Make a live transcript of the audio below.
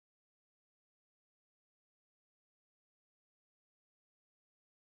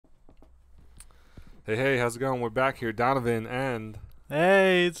Hey, how's it going? We're back here, Donovan and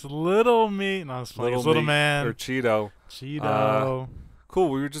Hey, it's little me. No, it's funny. It's little Meat or man. Cheeto. Uh, Cheeto. cool.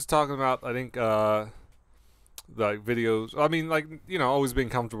 We were just talking about, I think, like videos. I mean, like always being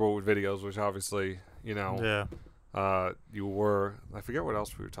comfortable with videos, which obviously, Yeah. you were. I forget what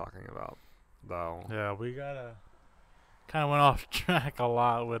else we were talking about, though. Yeah, we gotta kind of went off track a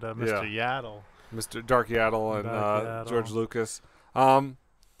lot with Yeah, Mr. Yaddle. Mr. Dark Yaddle and Dark George Yaddle. Lucas.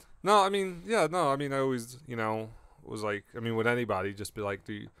 No, I mean, yeah, no, I mean, I always, was like, I mean, with anybody, just be like,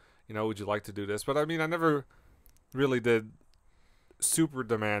 would you like to do this? But I mean, I never really did super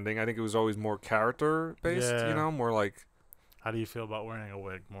demanding. I think it was always more character based, Yeah. more like, How do you feel about wearing a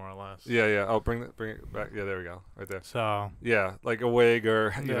wig, more or less? yeah, yeah. Oh, bring it back. Yeah, there we go, right there. So, Yeah, like a wig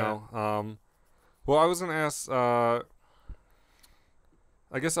or yeah. Well, I was gonna ask. I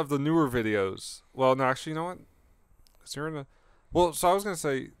guess of the newer videos. Well, no, actually, you know what? 'Cause you're in a. Well, so I was gonna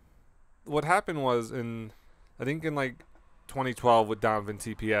say, what happened was I think in like 2012 with Donovan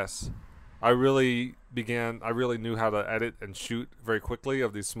TPS, I really knew how to edit and shoot very quickly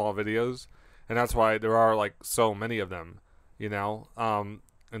of these small videos, and that's why there are like so many of them, and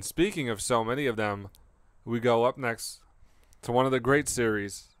speaking of so many of them, we go up next to one of the great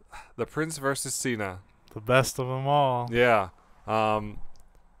series, The Prince versus Cena. The best of them all. Yeah. Um,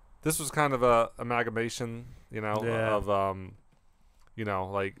 this was kind of a amalgamation, Yeah. of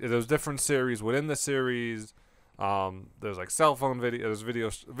like there's different series within the series. There's like cell phone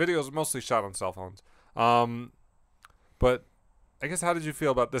videos mostly shot on cell phones. But I guess how did you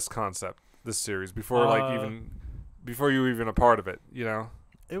feel about this concept, this series before before you were even a part of it?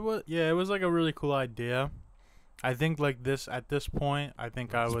 It was like a really cool idea. I think like this at this point, I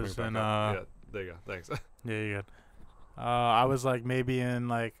think I Just bring was it back in up. Yeah, there you go. Thanks. yeah, you're good. I was like maybe in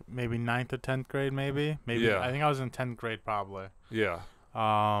like maybe ninth or 10th grade, maybe. Yeah. I think I was in 10th grade probably. Yeah.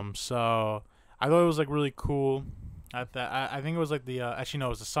 So I thought it was like really cool. At that, I think it was like the actually no, it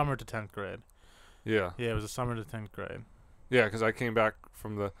was the summer to 10th grade. Yeah. Yeah, it was the summer to 10th grade. Yeah, because I came back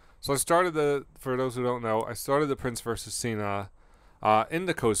from so I started for those who don't know, I started the Prince versus Cena, in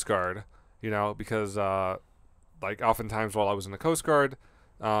the Coast Guard, because like oftentimes while I was in the Coast Guard,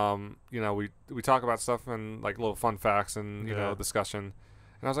 we talk about stuff and like little fun facts and Yeah. discussion,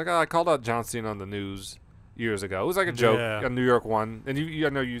 and I was like, I called out John Cena on the news years ago. It was like a joke, Yeah. a New York one, and I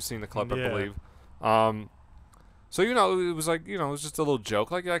know you've seen the clip, I Yeah. believe. So it was like it was just a little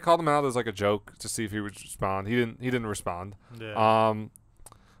joke. Like I called him out as like a joke to see if he would respond. He didn't respond. Yeah.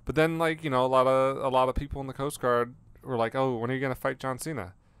 But then like a lot of people in the Coast Guard were like, oh, when are you gonna fight John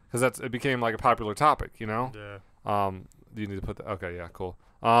Cena? Because it became like a popular topic. Yeah. Do you need to put that? Okay, yeah, cool.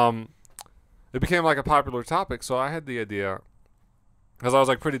 It became like a popular topic, so I had the idea because I was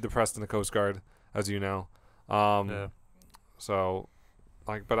like pretty depressed in the Coast Guard, as you know. Yeah. So,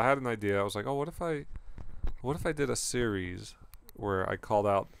 like, but I had an idea. I was like, oh, what if I did a series where I called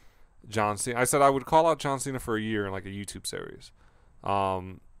out John Cena? I said I would call out John Cena for a year in like a YouTube series.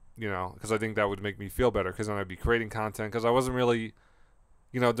 Because I think that would make me feel better. Because then I'd be creating content. Because I wasn't really,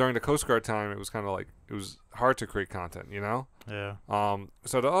 during the Coast Guard time, it was kind of like it was hard to create content. Yeah.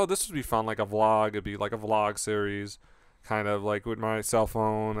 So this would be fun, like a vlog. It'd be like a vlog series, kind of like with my cell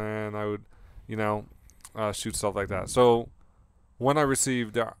phone, and I would, shoot stuff like that. So when I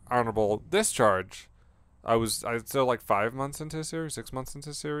received the honorable discharge, I was still like 5 months into a series, 6 months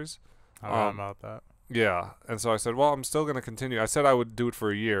into a series. I don't know about that. Yeah, and so I said, well, I'm still gonna continue. I said I would do it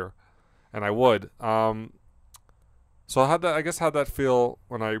for a year, and I would. So how'd that feel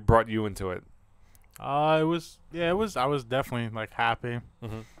when I brought you into it? It was. I was definitely like happy.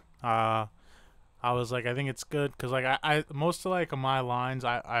 Mm-hmm. I was like, I think it's good because like I most of like my lines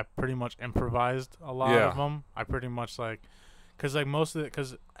I pretty much improvised a lot Yeah. of them. I pretty much like, cause like most of it,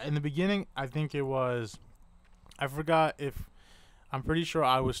 cause in the beginning I think it was, I forgot if, I'm pretty sure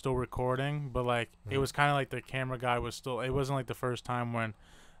I was still recording, but like it Mhm. was kind of like the camera guy was still. It wasn't like the first time when,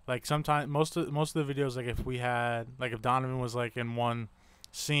 like sometimes most of the videos like if we had like if Donovan was like in one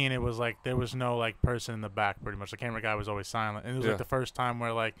scene, it was like there was no like person in the back pretty much. The camera guy was always silent, and it was Yeah. like the first time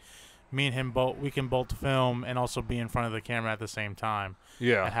where like me and him both we can both film and also be in front of the camera at the same time and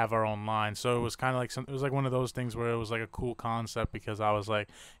Yeah. have our own lines. So it was kind of like it was like one of those things where it was like a cool concept because I was like,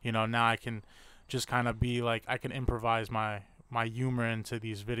 now I can just kind of be like I can improvise my humor into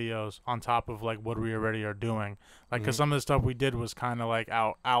these videos on top of like what we already are doing, like because Mhm. some of the stuff we did was kind of like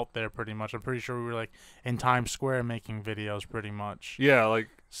out there pretty much. I'm pretty sure we were like in Times Square making videos pretty much. Yeah, like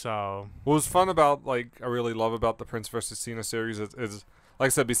So what was fun about I really love about the Prince versus Cena series is like I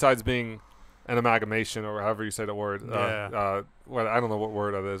said, besides being an amalgamation or however you say the word, Yeah. what I don't know what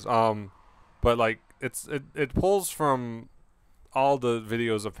word that is, but like it pulls from all the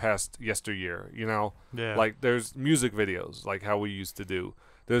videos of past yesteryear. You know, Yeah. like there's music videos, like how we used to do.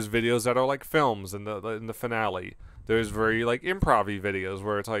 There's videos that are like films in the finale. There's very like improv-y videos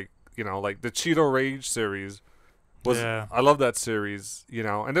where it's like, you know, like the Cheeto Rage series was. Yeah. I love that series. You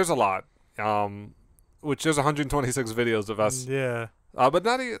know, and there's a lot. Which there's 126 videos of us. Yeah. But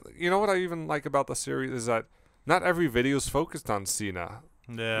not. You know what I even like about the series is that not every video is focused on Cena.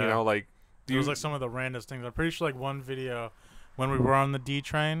 Yeah. You know, like. It was like some of the randomest things. I'm pretty sure like one video when we were on the D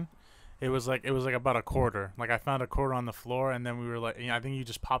train, it was like about a quarter. Like I found a quarter on the floor, and then we were like, I think you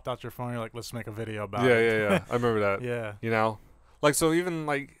just popped out your phone. And you're like, let's make a video about it. Yeah. I remember that. Yeah. You know, like so even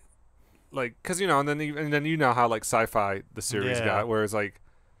like, cause you know, and then you know how like sci-fi the series Yeah. got, where it's like,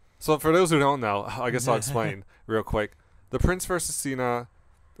 so for those who don't know, I guess I'll explain real quick. The Prince versus Cena.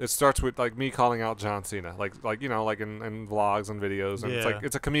 It starts with like me calling out John Cena, like you know, like in vlogs and videos, and Yeah.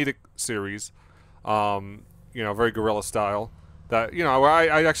 it's a comedic series, you know, very guerrilla style. That you know, where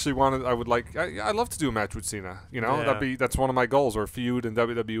I actually wanted, I'd love to do a match with Cena. You know, Yeah. that's one of my goals, or a feud in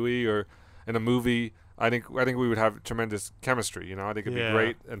WWE or in a movie. I think we would have tremendous chemistry. You know, I think it'd be Yeah.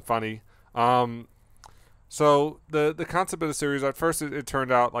 great and funny. So the concept of the series at first it turned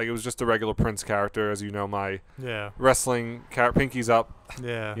out like it was just a regular Prince character, as you know, my Yeah. wrestling Pinky's Up.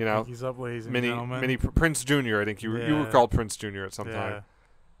 Yeah. You know, he's up, ladies and Mini gentlemen. Prince Jr. I think you were Yeah. called Prince Jr. at some time. Yeah.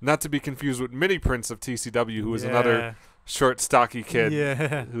 Not to be confused with Mini Prince of TCW, who was Yeah. another short, stocky kid.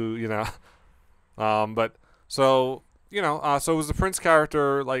 Yeah. Who you know, but so you know, so it was the Prince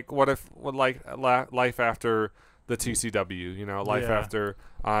character. Like, what life after the TCW? You know, life Yeah. after.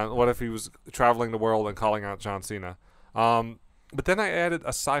 What if he was traveling the world and calling out John Cena? But then I added a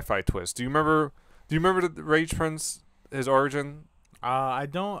sci-fi twist. Do you remember the Rage Prince, his origin? I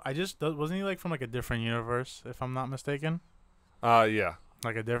don't. I just wasn't he like from like a different universe, if I'm not mistaken. Yeah.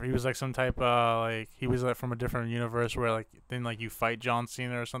 Like a different. He was like some type like he was like from a different universe where like then like you fight John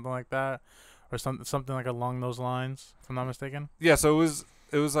Cena or something like that, or something like along those lines, if I'm not mistaken. Yeah, so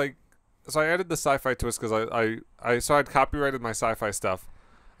it was like, so I added the sci-fi twist because I'd copyrighted my sci-fi stuff,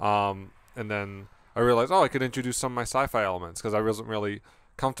 and then I realized, I could introduce some of my sci-fi elements because I wasn't really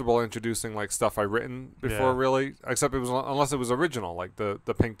comfortable introducing like stuff I'd written before, Yeah. really, except unless it was original, like the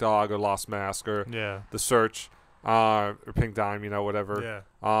Pink Dog or Lost Mask or Yeah. the Search, or Pink Dime, you know, whatever.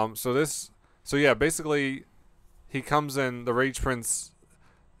 Yeah. So yeah, basically, he comes in, the Rage Prince.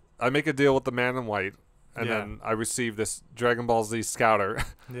 I make a deal with the Man in White, and Yeah. then I receive this Dragon Ball Z Scouter,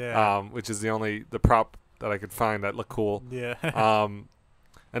 Yeah. which is the prop that I could find that looked cool. Yeah.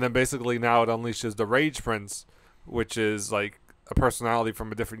 And then basically now it unleashes the Rage Prince, which is like a personality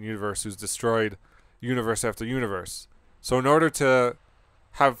from a different universe who's destroyed universe after universe. So in order to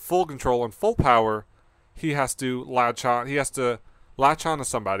have full control and full power, he has to latch on. He has to latch on to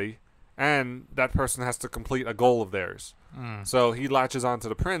somebody, and that person has to complete a goal of theirs. So he latches onto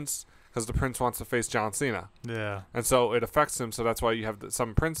the Prince because the Prince wants to face John Cena, Yeah. and so it affects him. So that's why you have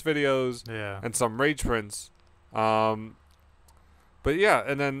some Prince videos Yeah. and some Rage Prince. But yeah,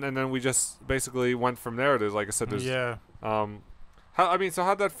 and then we just basically went from there. There's like I said, there's Yeah. so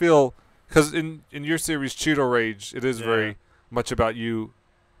how'd that feel? Because in your series Cheeto Rage, it is Yeah. very much about you.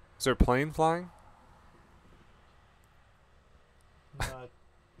 Is there a plane flying?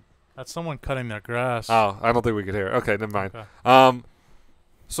 That's someone cutting their grass. Oh, I don't think we could hear it. Okay, never mind. Okay.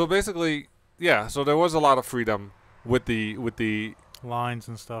 So basically, yeah. So there was a lot of freedom with the Lines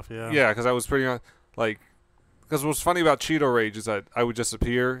and stuff. Yeah. yeah, because I was pretty much like, because what's funny about Cheeto Rage is that I would just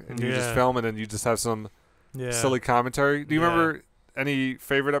appear and you just Yeah. film and then you just have some Yeah. silly commentary. Do you Yeah. remember any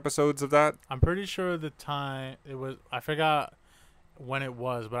favorite episodes of that? I'm pretty sure the time it was. I forgot when it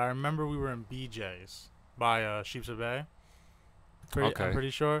was, but I remember we were in BJ's by Sheep's Bay. Okay. I'm pretty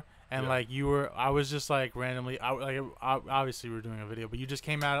sure. And Yeah. like I was just like randomly. Obviously we were doing a video, but you just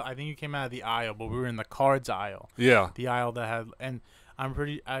came out. I think you came out of the aisle, but we were in the cards aisle. Yeah. The aisle that had, and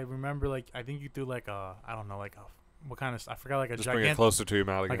I remember like I think you threw like a, I don't know, like a, what kind of, I forgot, like a Just bring it gigantic, closer to your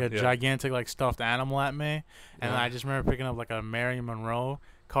mouth like again. a Yeah. gigantic like stuffed animal at me, and Yeah. I just remember picking up like a Marilyn Monroe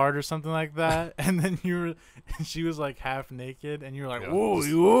card or something like that, and then she was like half naked, and you were like, Yeah. whoa,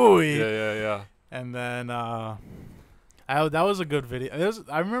 whoa, Yeah. and then that was a good video.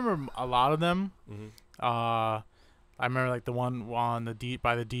 I remember a lot of them. Hmm. I remember like the one on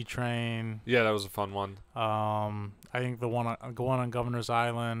by the D train. Yeah, that was a fun one. I think the one on Governor's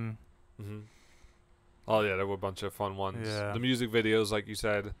Island. Hmm. Oh yeah, there were a bunch of fun ones. Yeah. The music videos, like you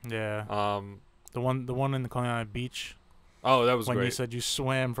said. Yeah. Um. The one in the Coney Island Beach Oh, that was when great. you said you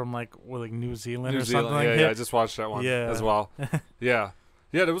swam from like New Zealand New or Zealand. something like Yeah, that. yeah. I just watched that one Yeah. as well. Yeah.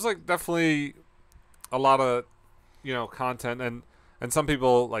 There was like definitely a lot of content and some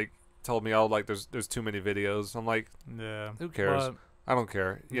people like told me, oh, like there's too many videos. I'm like, Yeah. who cares? But, I don't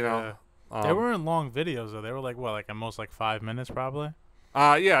care. You know. they weren't long videos though. They were like what, like at most like 5 minutes probably.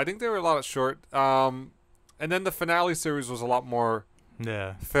 Yeah, I think they were a lot short. And then the finale series was a lot more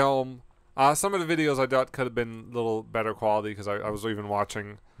Yeah. film. Some of the videos I thought could have been a little better quality because I was even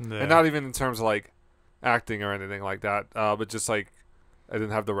watching, Yeah. and not even in terms of like acting or anything like that, but just like I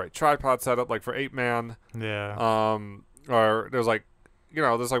didn't have the right tripod set up, like for 8-Man. Yeah. Or there's like,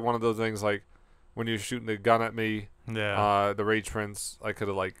 there's like one of those things like when you're shooting the gun at me, Yeah. the Rage Prince, I could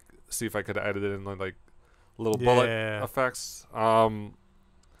have like see if I could have edited in like little bullet Yeah. effects.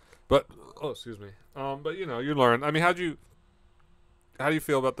 But excuse me. But you learn. I mean, how do you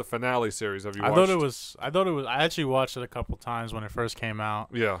feel about the finale series? Have you watched? I thought it was. I actually watched it a couple times when it first came out,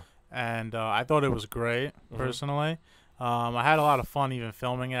 Yeah. and I thought it was great personally. I had a lot of fun even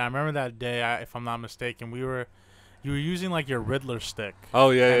filming it. I remember that day, if I'm not mistaken, you were using like your Riddler stick. Oh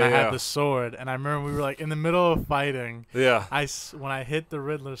yeah, And yeah, I had yeah. the sword, and I remember we were like in the middle of fighting. Yeah. When I hit the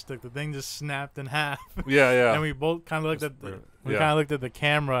Riddler stick, the thing just snapped in half. Yeah, yeah. And we both kind of looked at Yeah. kind of looked at the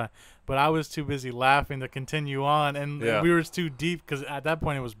camera, but I was too busy laughing to continue on, and Yeah. we were too deep because at that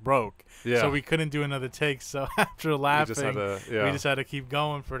point it was broke, Yeah. so we couldn't do another take. So after We laughing, just had to, yeah. we just had to keep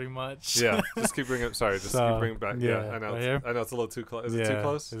going pretty much. Yeah. Just keep bringing it. Sorry, just So, keep bringing it back. Yeah. yeah. I know. Right here? I know it's a little too close. Is Yeah. it too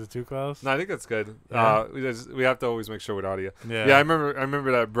close? Is it too close? No, I think that's good. Yeah. We have to always make sure with audio. Yeah. Yeah, I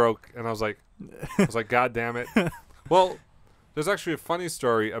remember that broke, and I was like, God damn it. Well, there's actually a funny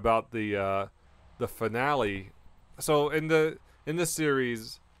story about the finale. So in the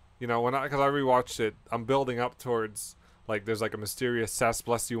series, because I rewatched it, I'm building up towards like there's like a mysterious Sass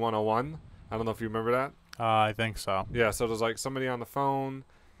Bless You 101. I don't know if you remember that. I think so. Yeah, so there's like somebody on the phone.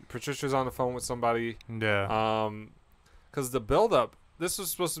 Patricia's on the phone with somebody. Yeah. Because the build up, this was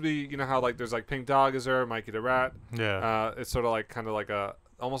supposed to be, how like there's like Pink Dog is there, Mikey the Rat. Yeah. It's sort of like kind of like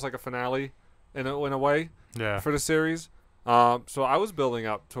almost like a finale in a way Yeah. for the series. So I was building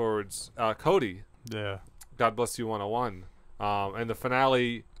up towards Cody, Yeah. God Bless You 101, and the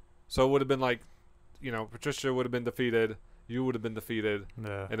finale. So it would have been like, Patricia would have been defeated, you would have been defeated,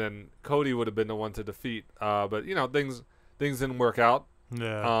 Yeah. and then Cody would have been the one to defeat. But things didn't work out.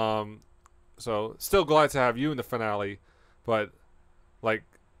 Yeah. So still glad to have you in the finale, but like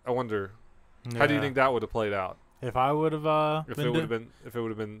I wonder, how do you Yeah. think that would have played out If I would have if it would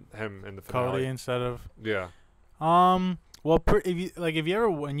have been him in the finale? Cody instead of Yeah. well, if you ever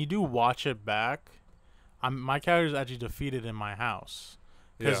when you do watch it back, my character's actually defeated in my house.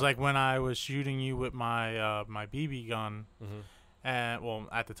 Because Yeah. like when I was shooting you with my my BB gun, Mhm. and well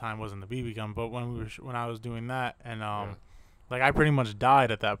at the time wasn't the BB gun, but when I was doing that, and like I pretty much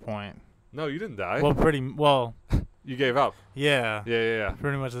died at that point. No, you didn't die. Well, You gave up. yeah, Yeah.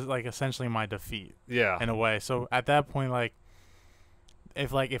 pretty much like essentially my defeat Yeah. in a way. So at that point,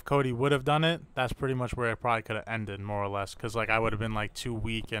 if Cody would have done it, that's pretty much where it probably could have ended more or less. Because like I would have been like too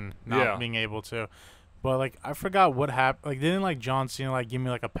weak and not Yeah. being able to. But like I forgot what happened. Like didn't like John Cena like give me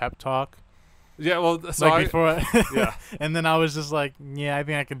like a pep talk Yeah. Well, so like before? yeah. And then I was just like, yeah, I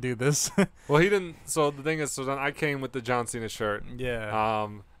think I can do this. Well, he didn't. So the thing is, so then I came with the John Cena shirt. Yeah.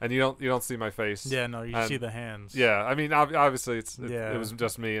 And you don't see my face. Yeah. No, you and- see the hands. Yeah. I mean, obviously Yeah. it was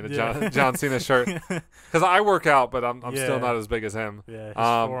just me in a Yeah. John Cena shirt. Because I work out, but I'm Yeah. still not as big as him. Yeah. His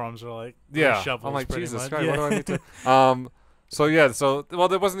Um, forearms are like Yeah. shovels. I'm like, pretty Jesus much. Christ, Yeah. what do I need to? So yeah, well,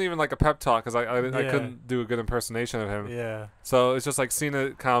 there wasn't even like a pep talk because I Yeah. couldn't do a good impersonation of him. Yeah. So it's just like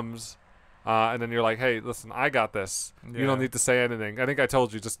Cena comes, and then you're like, hey, listen, I got this. You don't Yeah. need to say anything. I think I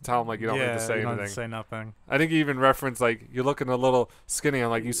told you, just tell him like you don't need to say you don't anything. have to say nothing. I think he even referenced like you're looking a little skinny. I'm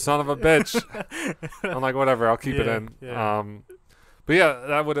like, you son of a bitch. I'm like, whatever, I'll keep it Yeah, in. yeah. But yeah,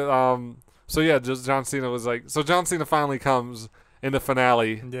 that would so yeah, just John Cena was like, so John Cena finally comes in the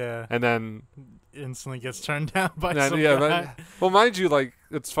finale, Yeah. and then Instantly gets turned down by and some yeah, guy. well, mind you, like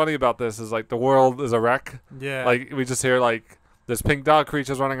it's funny about this is like the world is a wreck. Yeah. Like we just hear like there's pink dog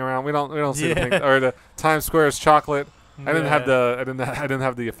creatures running around. We don't see the Yeah. pink or the Times Square is chocolate. I didn't have Yeah. I didn't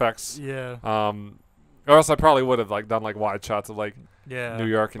have the effects. Yeah. Or else I probably would have like done like wide shots of like Yeah. New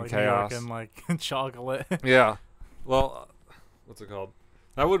York and like chaos. New York and like chocolate. Yeah. Well, what's it called?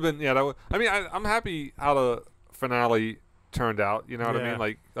 That would have been yeah. That would. I mean, I'm happy how the finale turned out. You know what I Yeah. mean?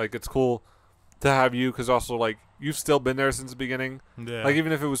 Like it's cool to have you because also like you've still been there since the beginning. Yeah. Like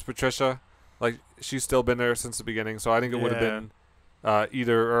even if it was Patricia, like she's still been there since the beginning. So I think it would have Yeah. been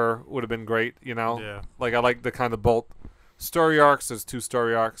either or would have been great. You know? Yeah. Like I like the kind of both story arcs. There's 2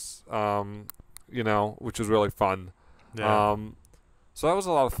 story arcs. Which was really fun. Yeah. So that was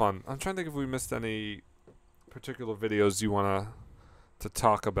a lot of fun. I'm trying to think if we missed any particular videos you want to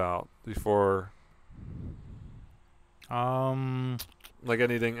talk about before. Like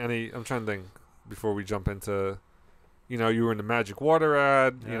anything, I'm trying to think before we jump into, you were in the Magic Water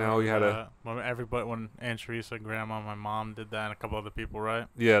ad. Yeah, You had a when Aunt Teresa, Grandma, my mom did that, and a couple other people, right?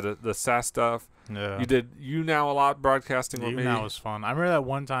 the SAS stuff. Yeah. You did YouNow a lot broadcasting with me. YouNow was fun. I remember that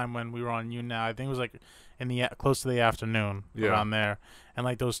one time when we were on YouNow. I think it was like in the close to the afternoon, around there, and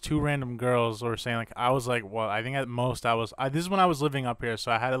like those two random girls were saying like I was like, well, I think at most this is when I was living up here,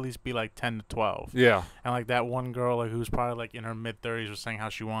 so I had to at least be like 10 to 12. Yeah. And like that one girl like who's probably like in her mid-30s was saying how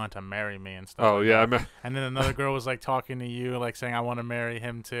she wanted to marry me and stuff. Oh like yeah. that. And then another girl was like talking to you like saying I want to marry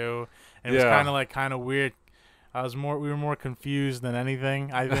him too. And it was kind of weird. We were more confused than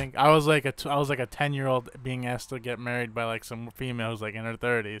anything. I think I was like a 10-year-old being asked to get married by like some female who's like in her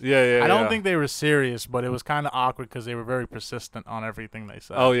 30s. Yeah. I don't think they were serious, but it was kind of awkward because they were very persistent on everything they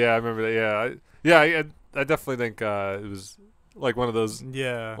said. Oh yeah, I remember that. Yeah. I definitely think it was like one of those.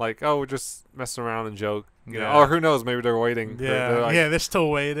 Yeah. Like, oh, we're just messing around and joke. Yeah. Or who knows? Maybe they're waiting. Yeah. They're like, they're still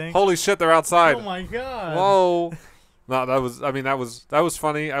waiting. Holy shit, they're outside. Oh my god. Whoa. No, that was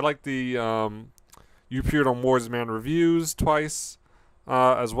funny. I like the you appeared on Wars Man Reviews twice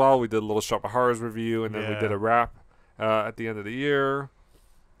as well. We did a Little Shop of Horrors review, and then we did a wrap at the end of the year.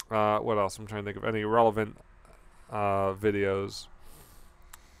 What else? I'm trying to think of any relevant videos.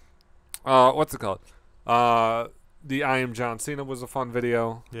 What's it called? The I Am John Cena was a fun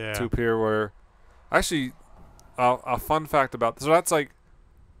video to appear where... Actually, a fun fact about... So that's like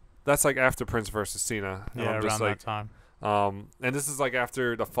after Prince versus Cena. Yeah, around that time. And this is like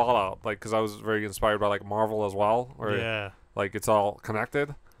after the fallout, like, because I was very inspired by like Marvel as well, where like it's all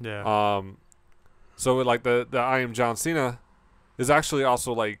connected. Yeah. So like the I Am John Cena is actually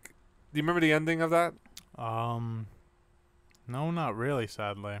also like, do you remember the ending of that? No, not really.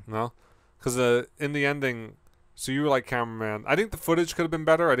 Sadly. No, because in the ending, so you were like cameraman. I think the footage could have been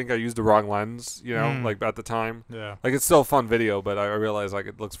better. I think I used the wrong lens, like at the time. Yeah. Like it's still a fun video, but I realized like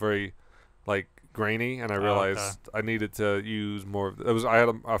it looks very like grainy, and I realized I needed to use more of I had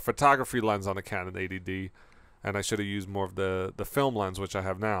a photography lens on a Canon 80D, and I should have used more of the film lens, which I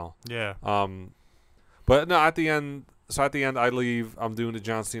have now. Yeah. But no, at the end I leave. I'm doing the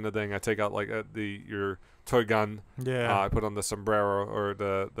John Cena thing. I take out like your toy gun. Yeah. I put on the sombrero or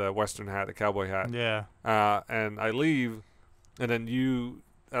the western hat, the cowboy hat. Yeah. And I leave, and then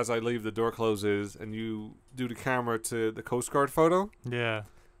as I leave, the door closes, and you do the camera to the Coast Guard photo. Yeah.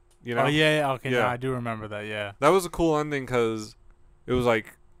 You know? Oh yeah. Okay. Yeah. No, I do remember that. Yeah. That was a cool ending because it was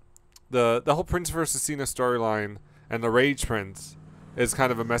like the whole Prince versus Cena storyline and the Rage Prince is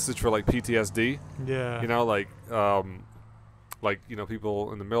kind of a message for like PTSD. Yeah.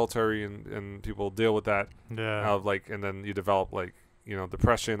 People in the military and people deal with that. Yeah. And then you develop like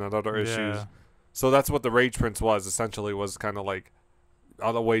depression and other issues. Yeah. So that's what the Rage Prince was kind of like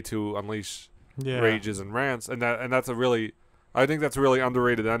on a way to unleash rages and rants, and that's I think that's a really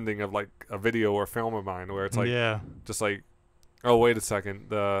underrated ending of like a video or film of mine, where it's like just like, oh wait a second,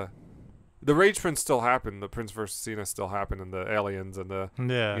 the Rage Prince still happened, the Prince versus Cena still happened, and the aliens and the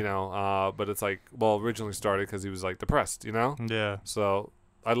but it's like, well, originally started because he was like depressed, Yeah. So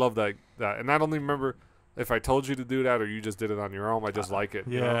I love that, and I don't even remember if I told you to do that or you just did it on your own. I just like it.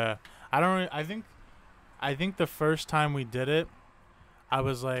 Yeah. I think the first time we did it, I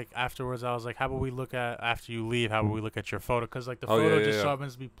was like, afterwards, how about we look at, after you leave, how about we look at your photo? Because, like, the photo just so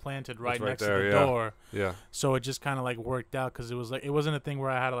happens to be planted right next to the door. Yeah. So it just kind of, like, worked out because it was, like, it wasn't a thing where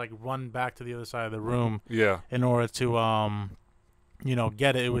I had to, like, run back to the other side of the room in order to,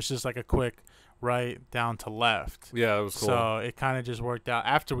 get it. It was just, like, a quick right down to left. Yeah, it was cool. So it kind of just worked out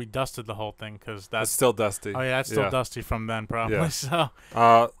after we dusted the whole thing because that's... It's still dusty. Oh, yeah, it's still dusty from then, probably. Yeah. So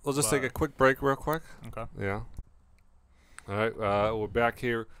we'll just take a quick break real quick. Okay. Yeah. All right, we're back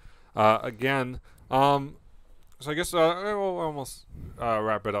here again. So I guess we'll almost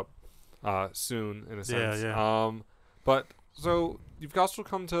wrap it up soon, in a sense. Yeah. But so you've also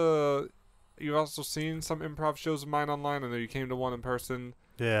seen some improv shows of mine online. I know you came to one in person.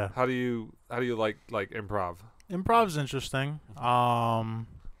 Yeah. How do you like improv? Improv's interesting.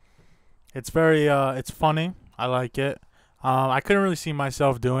 It's very it's funny. I like it. I couldn't really see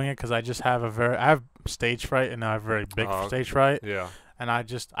myself doing it because I just have I have stage fright, and I have very big stage fright. Yeah. And I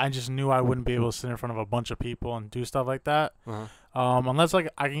just knew I wouldn't be able to sit in front of a bunch of people and do stuff like that. Unless like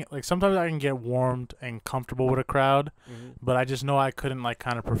I can, like, sometimes I can get warmed and comfortable with a crowd, but I just know I couldn't like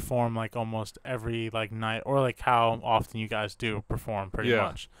kind of perform like almost every like night, or like how often you guys do perform pretty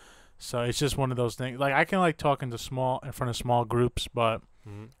much. So it's just one of those things. Like I can like talk in front of small groups, but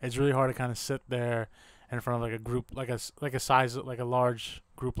it's really hard to kind of sit there in front of like a group, like a large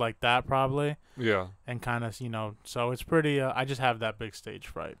group like that probably. Yeah. And kind of, so it's pretty, I just have that big stage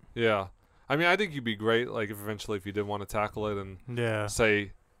fright. Yeah. I mean, I think you'd be great. Like, if eventually, if you did want to tackle it and Yeah.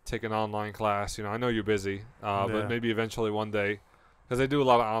 say take an online class, I know you're busy, Yeah. but maybe eventually one day, because they do a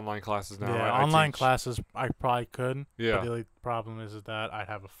lot of online classes now. Yeah, I online teach. classes I probably could. Yeah. But the only problem is that I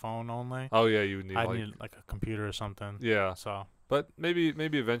have a phone only. Oh yeah, you would need I like need like a computer or something. yeah, So but maybe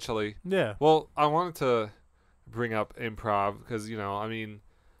eventually. yeah. Well, I wanted to bring up improv because I mean,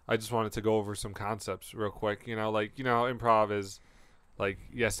 I just wanted to go over some concepts real quick. Like improv is like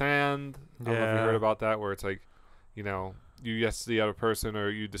yes and. I don't know if you heard about that, where it's like, you yes the other person, or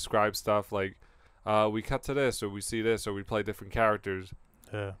you describe stuff like, we cut to this, or we see this, or we play different characters.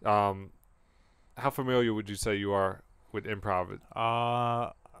 Yeah. How familiar would you say you are with improv?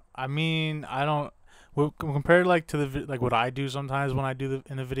 I mean, I don't. Well, compared like to like what I do sometimes when I do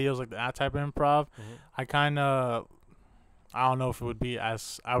in the videos, like that type of improv, I kind of, I don't know if it would be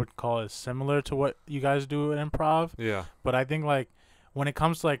as I would call it similar to what you guys do in improv, Yeah. but I think like when it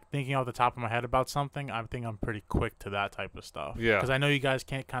comes to like thinking off the top of my head about something, I think I'm pretty quick to that type of stuff. Yeah. Because I know you guys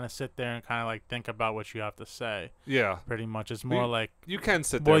can't kind of sit there and kind of like think about what you have to say. Yeah. Pretty much, it's more like you can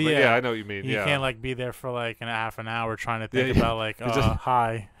sit there. Well, But yeah. yeah, I know what you mean. you Yeah. can't like be there for like half an hour trying to think Yeah. about like just-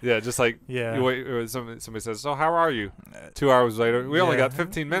 hi. Yeah, just like Yeah. you wait, or somebody says, "So how are you?" 2 hours later, we only Yeah. got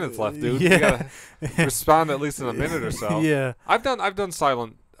 15 minutes left, dude. Yeah. You gotta respond at least in a minute or so. Yeah. I've done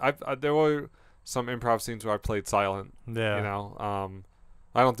silent. There were some improv scenes where I played silent. Yeah.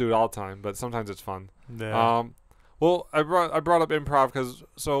 I don't do it all the time, but sometimes it's fun. Yeah. Well, I brought up improv because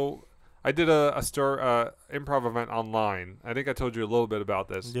I did a improv event online. I think I told you a little bit about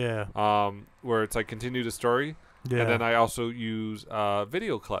this. Yeah. Where it's like continue the story, Yeah. and then I also use a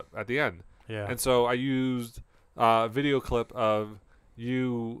video clip at the end. Yeah. And so I used a video clip of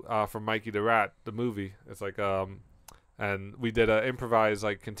you from Mikey the Rat, the movie. It's like and we did a improvised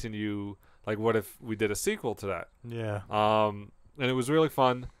like continue, like what if we did a sequel to that? Yeah. And it was really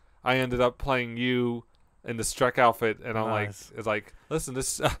fun. I ended up playing you in the Shrek outfit, and I'm Nice. like, it's like, listen,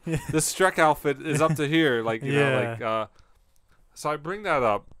 this this Shrek outfit is up to here, like you know, like. So I bring that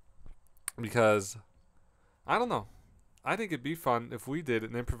up because I don't know. I think it'd be fun if we did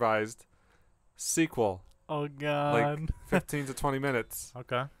an improvised sequel, Oh God. 15 to 20 minutes.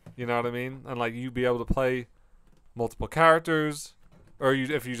 Okay. You know what I mean? And like you'd be able to play multiple characters, or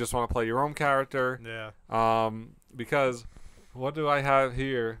if you just want to play your own character. Yeah. Because what do I have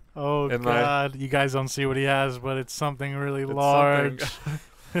here? Oh And my- God. You guys don't see what he has, but it's something really It's large.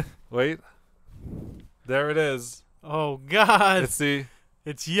 something- Wait. There it is. Oh God.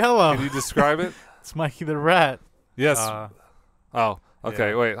 It's yellow. Can you describe it? It's Mikey the Rat. Yes. Uh, Oh, okay.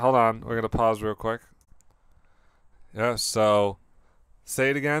 yeah. Wait, hold on. We're gonna pause real quick. Yeah. So, say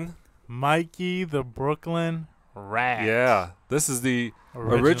it again. Mikey the Brooklyn Rat. Yeah. This is the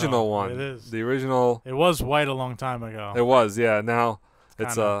original one. It is. The original. It was white a long time ago. It was. Yeah. Now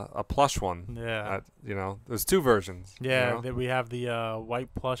it's Kinda. a plush one. Yeah. There's two versions. Yeah, we have the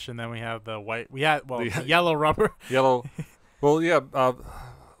white plush, and then we have the white. We had The- the yellow rubber. Yellow. Well, yeah.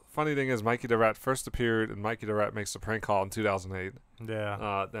 Funny thing is, Mikey the Rat first appeared in Mikey the Rat Makes a Prank Call in 2008.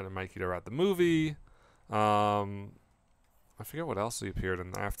 Yeah. Then in Mikey the Rat the movie. I forget what else he appeared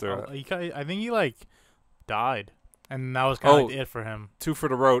in after. I think he like died, and that was kind of like it for him. Two for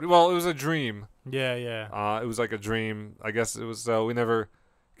the Road. Well, it was a dream. Yeah, yeah. It was like a dream. I guess it was. We never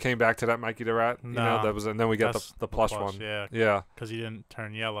came back to that Mikey the Rat. No, that was, and then we got that's the plush one. Yeah, Yeah. because he didn't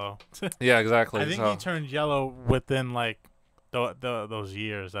turn yellow. Yeah, exactly. I think so. he turned yellow within like those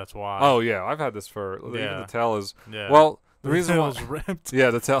years. That's why. Oh yeah, I've had this for. Even Yeah. the tail is. yeah. Well, the reason it why. was ripped. Yeah,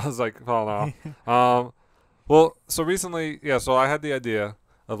 the tail is like falling off. Well, so recently, so I had the idea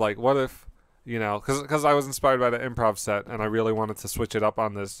of like, what if, because I was inspired by the improv set, and I really wanted to switch it up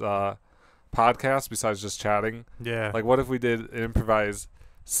on this podcast besides just chatting. Yeah. Like, what if we did an improvised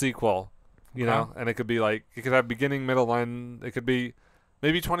sequel, Okay. and it could be like, it could have beginning, middle, end. It could be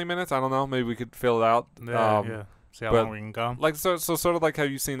maybe 20 minutes. I don't know. Maybe we could fill it out. Yeah. Yeah. See how but- long we can go. Like, so sort of like how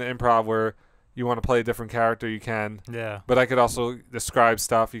you've seen the improv where you want to play a different character, you can. Yeah. But I could also describe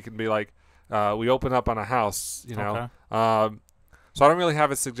stuff. You can be like, we open up on a house, Okay. So I don't really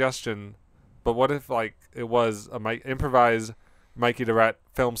have a suggestion, but what if like it was a improvised Mikey the Rat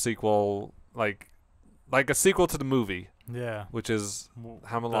film sequel, like a sequel to the movie, Yeah. which is W-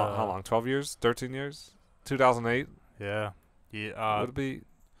 how long? 12 years? 13 years? 2008? Yeah. Yeah. Would it be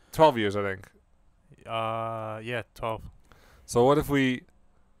 12 years? I think. Yeah. 12. So what if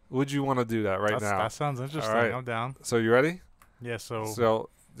would you want to do that now? That sounds interesting. right. I'm down. So you ready? Yeah. So. So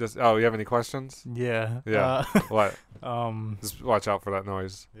you have any questions? Yeah. Yeah. What? Um. Just watch out for that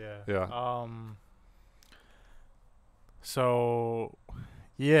noise. Yeah. Yeah. So.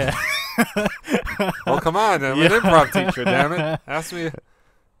 Yeah. Well, come on, I'm an improv teacher, damn it. Ask me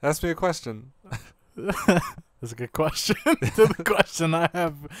Ask me a question. That's a good question. To the question I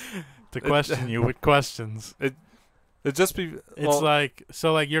have to question you with questions. It just be. It's Well, like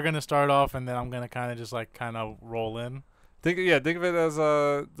so. Like you're gonna start off, and then I'm gonna kind of just like kind of roll in. think of it as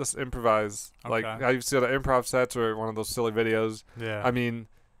just improvise. Like Okay. how you see the improv sets or one of those silly videos. Yeah. I mean,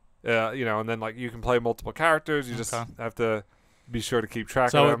 and then like you can play multiple characters. You just Okay. have to be sure to keep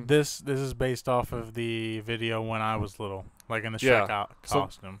track So of them. this is based off of the video when I was little, like in the Yeah. Shrek So-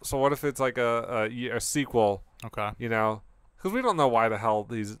 costume. So what if it's like a sequel? Okay. You know, because we don't know why the hell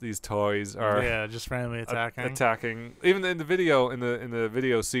these toys are Yeah, just randomly attacking. attacking. Even in the video in the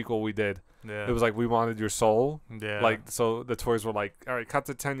video sequel we did, Yeah. it was like we wanted your soul. Yeah. Like so the toys were like, all right, cut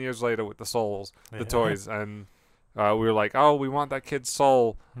to 10 years later with the souls, Yeah. the toys, and we were like, oh, we want that kid's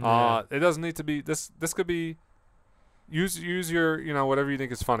soul. Yeah. It doesn't need to be this. This could be use your whatever you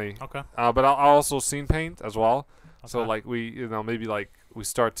think is funny. Okay. But I'll also scene paint as well. So Okay. like we maybe like we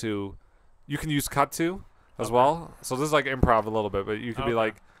start to, you can use cut to as Okay. well. So this is like improv a little bit, but you could be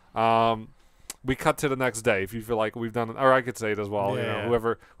Okay. like, we cut to the next day if you feel like we've done it, or I could say it as well. Yeah.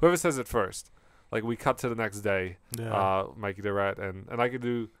 Whoever says it first, like we cut to the next day. Yeah. Mikey the Rat, and I could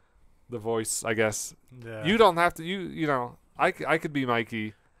do the voice, I guess. Yeah. You don't have to. I could be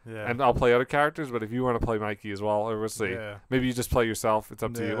Mikey, Yeah. and I'll play other characters. But if you want to play Mikey as well, or we'll see. Yeah. Maybe you just play yourself. It's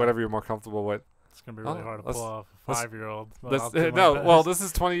up to you. Yeah. Whatever you're more comfortable with. It's gonna be really Oh, hard to let's- pull off a let's- 5-year-old. But Let's, I'll do my no, best. well, this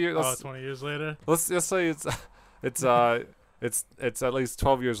is 20 years. Oh, 20 years later. Let's just say it's it's at least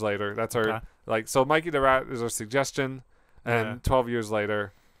 12 years later. That's our Okay. like so. Mikey the Rat is our suggestion, and Yeah. 12 years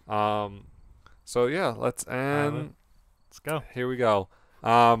later. So yeah, let's and Let's go. here we go.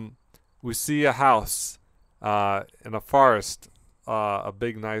 We see a house, in a forest, a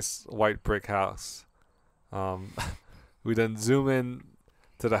big nice white brick house. We then zoom in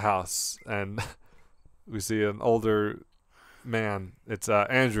to the house and we see an older man. It's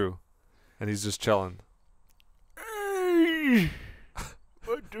Andrew, and he's just chilling. Hey,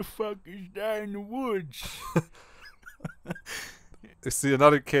 what the fuck is that in the woods? We see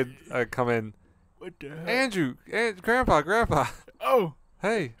another kid come in. What the hell? Andrew, Grandpa. Oh,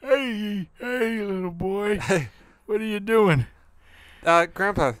 Hey, hey, little boy. hey, What are you doing?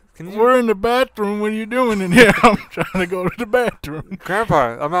 Grandpa, can you? We're in the bathroom. What are you doing in here? I'm trying to go to the bathroom.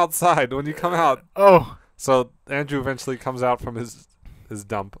 Grandpa, I'm outside. When you come out. Oh, So Andrew eventually comes out from his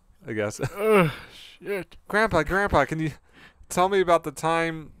dump, I guess. shit. Grandpa, can you tell me about the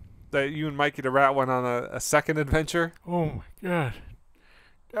time that you and Mikey the Rat went on a second adventure? Oh, my God.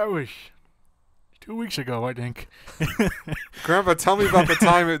 That was 2 weeks ago, I think. Grandpa, tell me about the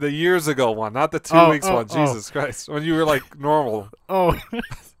time, the years ago one, not the 2 Oh, weeks oh, one. oh. Jesus Christ. When you were like normal. Oh,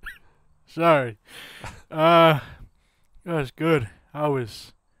 sorry. That was good. I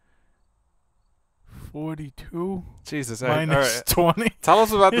was 42 Jesus. Hey, minus all right. 20. Tell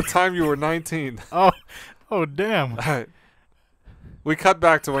us about the time you were 19. Oh, damn. All right. We cut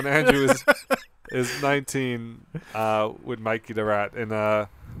back to when Andrew is 19 with Mikey the Rat. And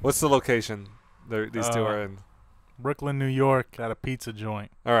what's the location these two are in? Brooklyn, New York, at a pizza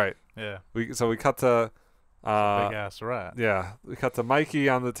joint. All right. Yeah. We cut to Big ass rat. yeah, we cut to Mikey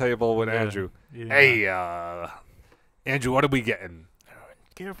on the table with Yeah. Andrew. Eating Hey, Andrew, what are we getting?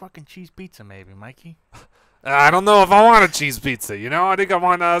 Get a fucking cheese pizza, maybe, Mikey. I don't know if I want a cheese pizza. I think I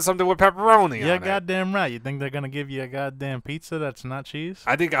want something with pepperoni Yeah, on it. goddamn right. You think they're gonna give you a goddamn pizza that's not cheese?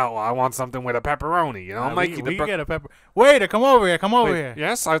 I think I want something with a pepperoni. Mikey. we get a pepper. Waiter, come over here. Come over Wait, here.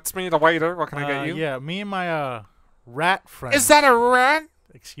 yes, it's me, the waiter. What can I get you? Yeah, me and my rat friend. Is that a rat?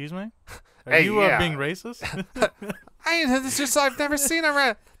 Excuse me? Are Hey, you yeah. being racist? It's just I've never seen a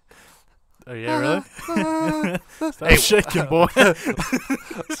rat. Oh yeah, really? Stop Hey, shaking, boy.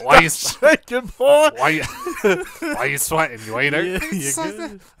 Why you shaking, boy. why you sweating, waiter? Yeah, you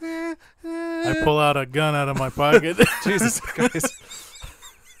good? I pull out a gun out of my pocket. Jesus Christ.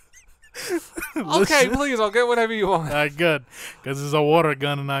 Okay, Listen. please, I'll get whatever you want. Good, because it's a water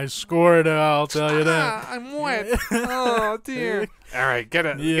gun and I scored it. I'll tell you that. I'm wet. Oh dear. All right, get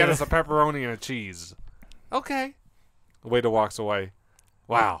Yeah. us a pepperoni and a cheese. Okay. The waiter walks away.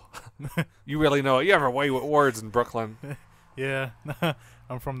 Wow, you really know it. You have a way with words in Brooklyn. Yeah,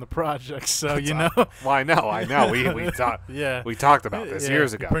 I'm from the projects, so you That's know. Well, I know. Yeah. We talked about this Yeah,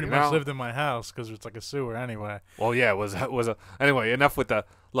 years you ago. pretty you much know? lived in my house because it's like a sewer anyway. Well, yeah, it was a. Anyway, enough with the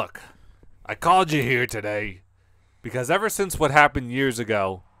look. I called you here today because ever since what happened years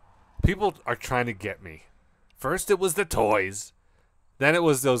ago, people are trying to get me. First, it was the toys. Then it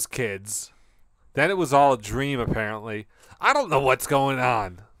was those kids. Then it was all a dream, apparently. I don't know what's going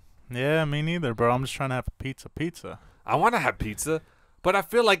on. Yeah, me neither, bro. I'm just trying to have a pizza. I want to have pizza, but I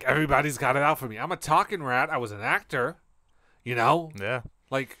feel like everybody's got it out for me. I'm a talking rat. I was an actor, Yeah.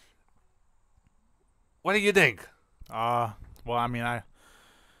 Like, what do you think? Well, I mean,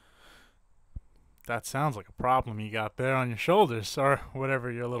 that sounds like a problem you got there on your shoulders, or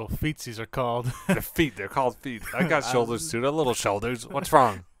whatever your little feetsies are called. They're feet. They're called feet. I got shoulders too. They're little shoulders. What's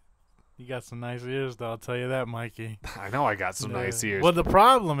wrong? You got some nice ears, though. I'll tell you that, Mikey. I know I got some nice ears. Well, the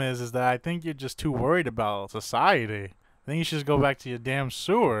problem is that I think you're just too worried about society. I think you should just go back to your damn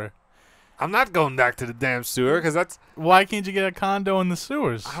sewer. I'm not going back to the damn sewer because that's. Why can't you get a condo in the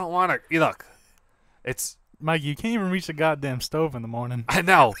sewers? I don't want to. Look, it's. Mikey, you can't even reach the goddamn stove in the morning. I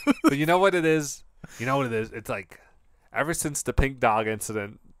know, but you know what it is. You know what it is. It's like, ever since the pink dog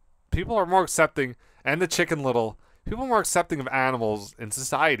incident, people are more accepting, and the Chicken Little. People are more accepting of animals in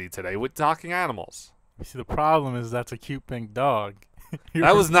society today with talking animals. You see, the problem is that's a cute pink dog.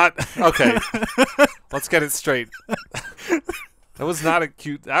 That was not okay. Let's get it straight. That was not a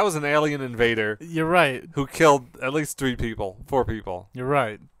cute. That was an alien invader. You're right. Who killed at least 4 people. You're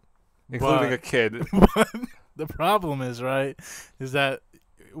right, including a kid. The problem is is that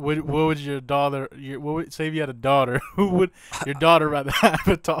what would your daughter? Say if you had a daughter, who would your daughter rather have,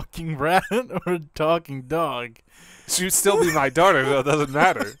 a talking rat or a talking dog? She'd still be my daughter, so it doesn't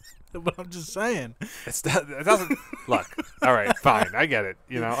matter. But I'm just saying. It doesn't. Look, all right, fine. I get it.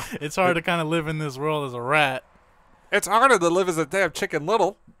 You know, it's hard to kind of live in this world as a rat. It's harder to live as a damn Chicken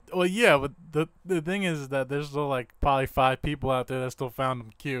Little. Well, yeah, but the thing is that there's still like probably 5 people out there that still found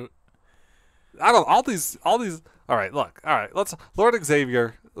him cute. All these. All right, look. All right, Lord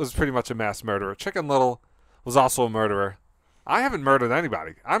Xavier was pretty much a mass murderer. Chicken Little was also a murderer. I haven't murdered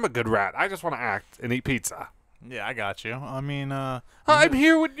anybody. I'm a good rat. I just want to act and eat pizza. Yeah, I got you. I mean, I'm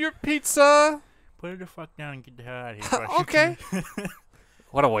here with your pizza. Put it the fuck down and get the hell out of here. Okay.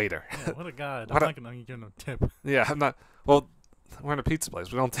 What a waiter. Yeah, what a guy. I'm not going to give him a tip. Yeah, I'm not. Well, we're in a pizza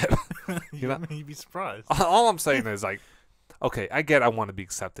place. We don't tip. You'd be surprised. All I'm saying is, like, okay, I want to be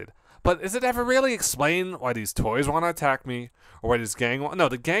accepted. But is it ever really explained why these toys want to attack me or why this gang No,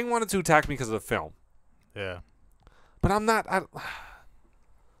 the gang wanted to attack me because of the film. Yeah. But I'm not.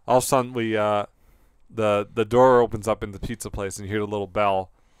 All of a sudden, the door opens up in the pizza place and you hear the little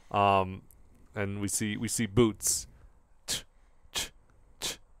bell, and we see Boots.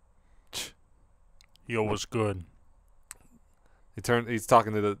 Yo, what's good? He's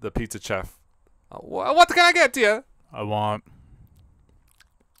talking to the pizza chef. What can I get to you? I want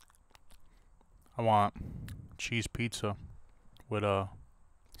cheese pizza with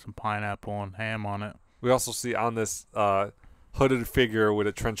some pineapple and ham on it. We also see on this hooded figure with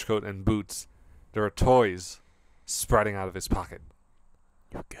a trench coat and boots, there are toys sprouting out of his pocket.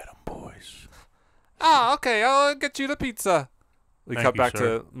 You get 'em, boys. Oh, okay. I'll get you the pizza. We cut back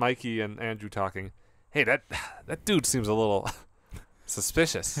sir. to Mikey and Andrew talking. Hey, that dude seems a little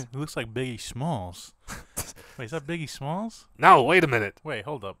suspicious. It looks like Biggie Smalls. Wait, is that Biggie Smalls? No, wait a minute. Wait,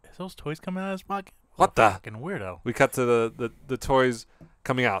 hold up. Is those toys coming out of his pocket? What the? Fucking weirdo. We cut to the toys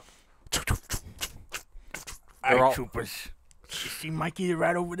coming out. Alright, troopers. You see Mikey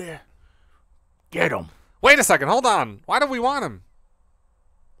right over there? Get him. Wait a second. Hold on. Why do we want him?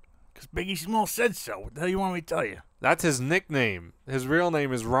 Because Biggie Smalls said so. What the hell you want me to tell you? That's his nickname. His real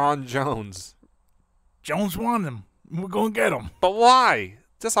name is Ron Jones. Jones wanted him. We're going to get him. But why?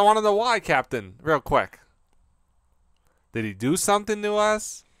 I want to know why, Captain. Real quick. Did he do something to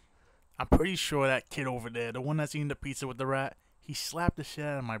us? I'm pretty sure that kid over there, the one that's eating the pizza with the rat, he slapped the shit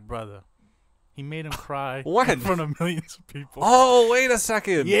out of my brother. He made him cry When? in front of millions of people. Oh, wait a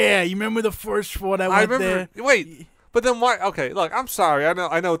second. Yeah, you remember the first four that went there? Wait, but then why? Okay, look, I'm sorry.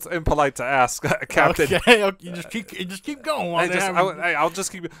 I know it's impolite to ask, Captain. Okay, you just keep going. I'll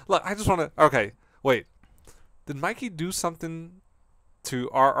just keep. Look, I just want to. Okay, wait. Did Mikey do something to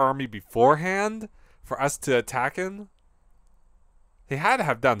our army beforehand for us to attack him? He had to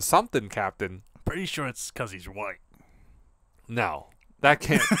have done something, Captain. Pretty sure it's because he's white. No, that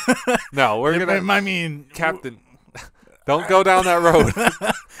can't. No, we're gonna. I mean, Captain, don't go down that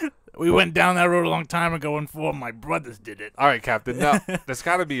road. We went down that road a long time ago, and 4 of my brothers did it. All right, Captain. No, there's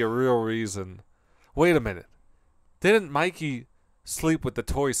got to be a real reason. Wait a minute. Didn't Mikey sleep with the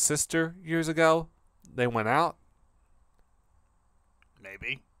toy's sister years ago? They went out?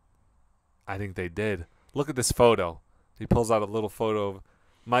 Maybe. I think they did. Look at this photo. He pulls out a little photo of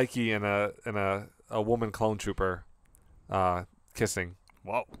Mikey and a woman clone trooper kissing.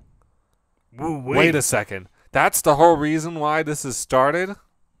 Whoa. Wait a second. That's the whole reason why this has started?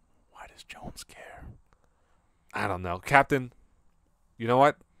 Why does Jones care? I don't know. Captain, you know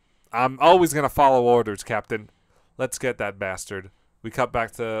what? I'm always going to follow orders, Captain. Let's get that bastard. We cut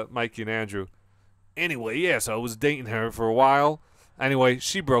back to Mikey and Andrew. Anyway, yeah, so I was dating her for a while. Anyway,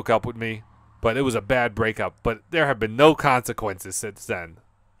 she broke up with me, but it was a bad breakup. But there have been no consequences since then.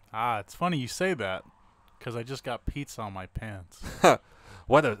 Ah, it's funny you say that, because I just got pizza on my pants.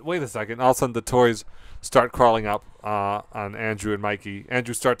 Wait a second. All of a sudden, the toys start crawling up on Andrew and Mikey.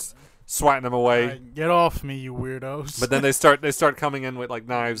 Andrew starts swatting them away. Alright, get off me, you weirdos. But then they start coming in with like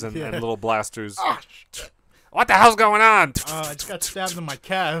knives and, Yeah. and little blasters. Ah, What the hell's going on? I just got stabbed in my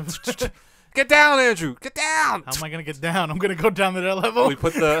calf. Get down, Andrew. Get down. How am I gonna get down? I'm gonna go down to that level. We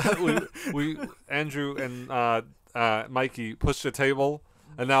put the we Andrew and Mikey push the table,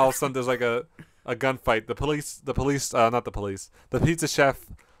 and now all of a sudden there's like a gunfight. The pizza chef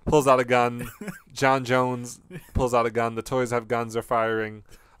pulls out a gun. John Jones pulls out a gun. The toys have guns. They're firing.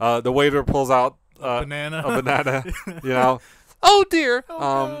 The waiter pulls out banana. a banana. You know. Oh dear. Oh,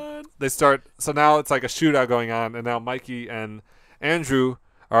 God. They start. So now it's like a shootout going on, and now Mikey and Andrew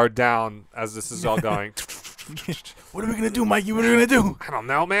are down as this is all going. What are we gonna do, Mikey? What are we gonna do? I don't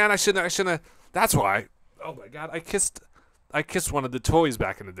know, man. I shouldn't. That's why. Oh my God. I kissed one of the toys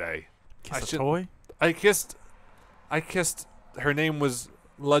back in the day. Kiss a toy? I kissed. Her name was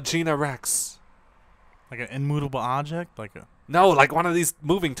Lagina Rex. Like an immutable object? Like a No, like one of these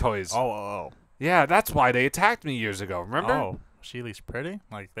moving toys. oh. Yeah, that's why they attacked me years ago. Remember? Oh, she at least pretty?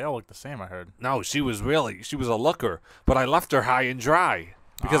 Like they all look the same. I heard. No, she was a looker, but I left her high and dry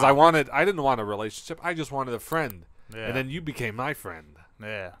because Ah. I didn't want a relationship. I just wanted a friend, Yeah. and then you became my friend.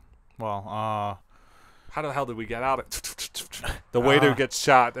 Yeah. Well, How the hell did we get out of? The waiter gets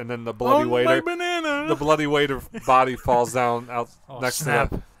shot, and then the bloody my waiter. banana. The bloody waiter body falls down out next snap.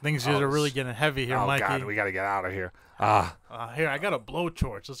 to the. Things Oh, are really getting heavy here, Oh Mikey. God, we gotta get out of here. Here, I got a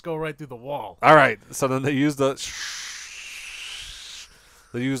blowtorch. Let's go right through the wall. All right. So then they use the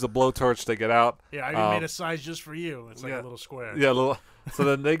blowtorch to get out. Yeah, I even made a size just for you. It's like yeah. a little square. Yeah, little. So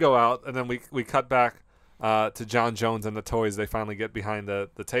then they go out, and then we cut back to John Jones and the toys. They finally get behind the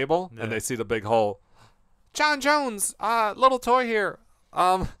table, Yeah. and they see the big hole. John Jones, little toy here.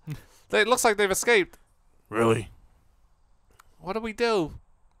 It looks like they've escaped. Really? What do we do?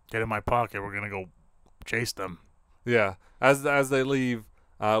 Get in my pocket. We're gonna go chase them. Yeah. As they leave,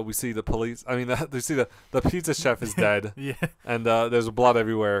 we see the police. I mean, we see the pizza chef is dead, Yeah. and there's blood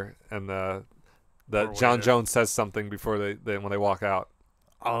everywhere, and that Poor John waiter. Jones says something before they when they walk out,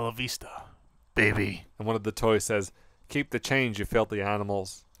 A la vista, baby. and one of the toys says, "Keep the change, you filthy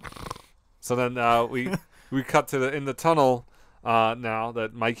animals." So then we cut to in the tunnel now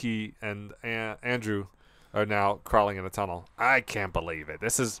that Mikey and Andrew are now crawling in a tunnel. I can't believe it.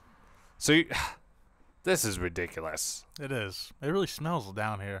 This is ridiculous. It is. It really smells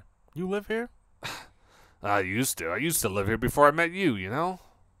down here. You live here? I used to live here before I met you. You know.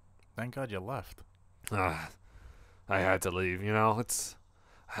 Thank God you left. I had to leave. You know, it's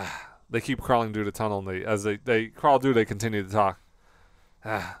they keep crawling through the tunnel. And as they crawl through, they continue to talk.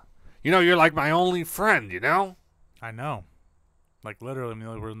 You know, you're like my only friend. You know. I know. Like literally, I'm the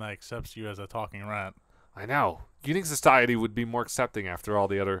only person that accepts you as a talking rat. I know. You think society would be more accepting after all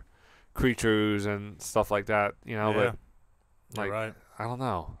the other creatures and stuff like that? You know, Yeah. but You're right. I don't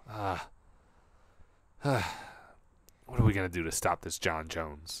know. What are we gonna do to stop this John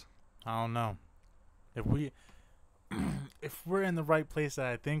Jones? I don't know. If we're in the right place that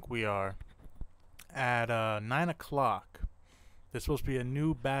I think we are, at 9 o'clock, there's supposed to be a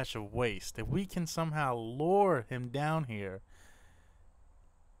new batch of waste. If we can somehow lure him down here,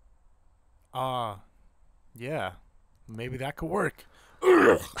 yeah, maybe that could work.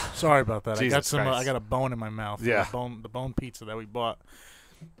 Sorry about that. Jesus Christ. I got a bone in my mouth. Yeah. The bone pizza that we bought.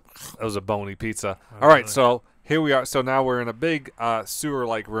 That was a bony pizza. Oh, All right, really? so here we are. So now we're in a big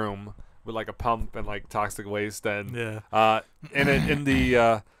sewer-like room with like a pump and like toxic waste, and Yeah. in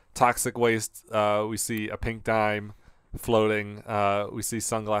the toxic waste, we see a pink dime floating. We see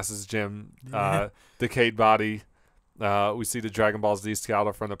Sunglasses Jim, decayed body. We see the Dragon Ball Z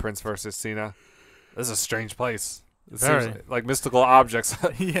scouter from the Prince vs. Cena. This is a strange place. It Very. seems like mystical objects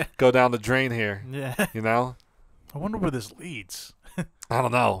Yeah. go down the drain here. Yeah. You know? I wonder where this leads. I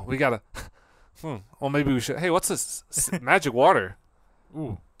don't know. We gotta. Well, maybe we should. Hey, what's this? Magic water.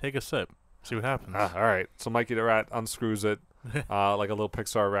 Ooh, take a sip. See what happens. All right. So Mikey the rat unscrews it, like a little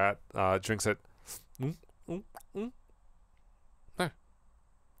Pixar rat. Drinks it.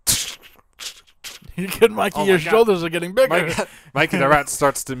 You're good, Mikey. Oh Your my God. shoulders are getting bigger. Mikey the rat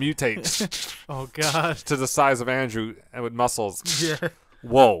starts to mutate Oh God. to the size of Andrew and with muscles. Yeah.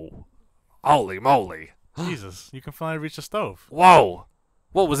 Whoa! Holy moly! Jesus, you can finally reach the stove. Whoa!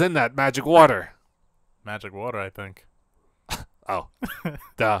 What was in that magic water? Magic water, I think. Oh,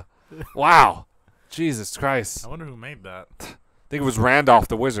 duh! Wow! Jesus Christ! I wonder who made that. I think it was Randolph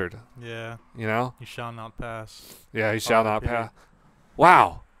the wizard. Yeah. You know? You shall not pass. Yeah, he shall not R.I.P. pass.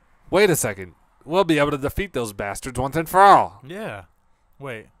 Wow! Wait a second. We'll be able to defeat those bastards once and for all. Yeah.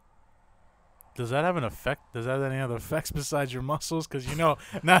 Wait. Does that have an effect? Does that have any other effects besides your muscles? Because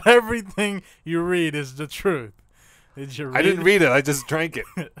not everything you read is the truth. Did you read I didn't read it. I just drank it.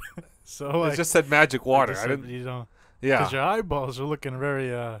 So like, It just said magic water. I didn't. You don't. Yeah. Because your eyeballs are looking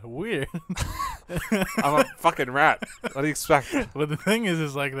very weird. I'm a fucking rat. What do you expect? But the thing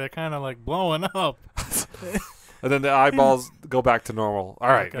is like they're kind of like blowing up. And then the eyeballs go back to normal. All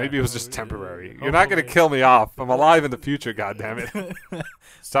right, Okay. maybe it was just temporary. You're not gonna kill me off. I'm alive in the future. God damn it!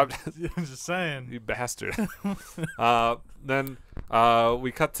 Stop, I'm just saying. you bastard. Then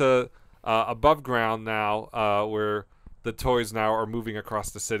we cut to above ground now, where the toys now are moving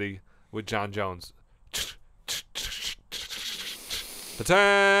across the city with John Jones.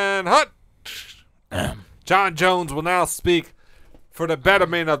 Baton hut. John Jones will now speak for the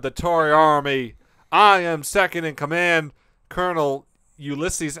betterment of the Tory army. I am second in command, Colonel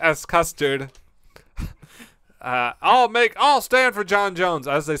Ulysses S. Custard. I'll stand for John Jones.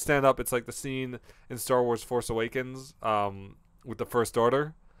 As they stand up, it's like the scene in Star Wars Force Awakens, with the First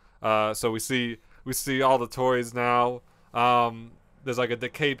Order. So we see all the toys now. There's like a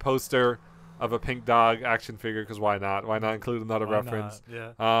decayed poster of a pink dog action figure, because why not? Why not include another reference?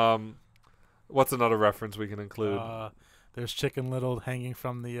 Not? Yeah. What's another reference we can include? There's Chicken Little hanging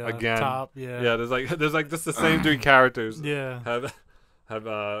from the Again. top. Yeah. Yeah, there's like just the same three characters. Yeah. Have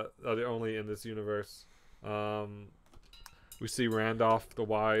are the only in this universe. We see Randolph the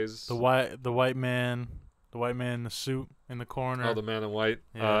Wise. The white man in the suit in the corner. Oh, the man in white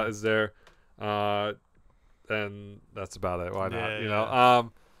Yeah. is there. And that's about it. Why not? Yeah, You yeah.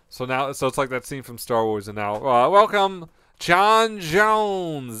 know. So it's like that scene from Star Wars, and now welcome John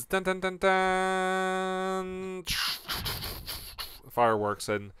Jones. Dun dun dun dun. Fireworks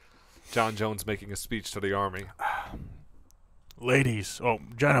and John Jones making a speech to the army.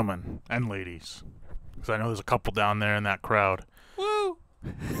 Gentlemen and ladies, because I know there's a couple down there in that crowd. Woo!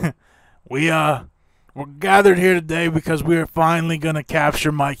 We're gathered here today because we are finally gonna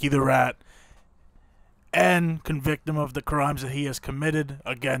capture Mikey the Rat and convict him of the crimes that he has committed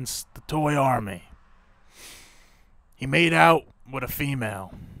against the toy army. He made out with a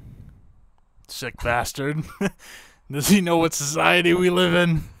female. Sick bastard. Does he know what society we live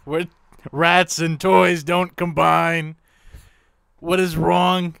in? Where rats and toys don't combine? What is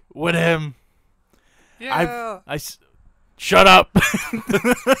wrong with him? Yeah. Shut up.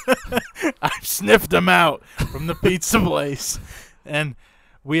 I've sniffed him out from the pizza place. And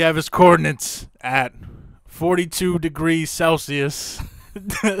we have his coordinates at 42 degrees Celsius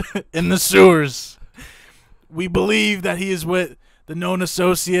in the sewers. We believe that he is with the known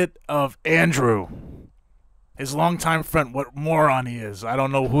associate of Andrew. His longtime friend. What moron he is. I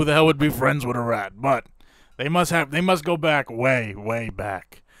don't know who the hell would be friends with a rat, but they must go back way, way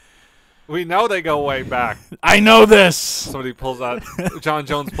back. We know they go way back. I know this. Somebody pulls out. John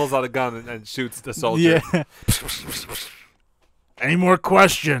Jones pulls out a gun and shoots the soldier. Yeah. Any more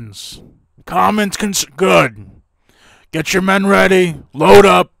questions? Comments? Good. Get your men ready. Load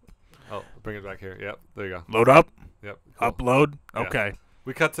up. Oh, bring it back here. Yep, there you go. Load up. Yep. Cool. Upload. Yeah. Okay.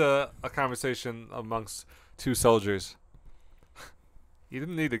 We cut to a conversation amongst two soldiers. You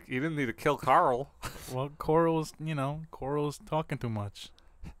didn't need to kill Carl. Well, Coral's talking too much.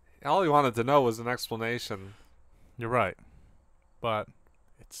 All he wanted to know was an explanation. You're right. But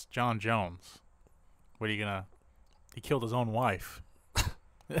it's John Jones. What are you gonna... He killed his own wife.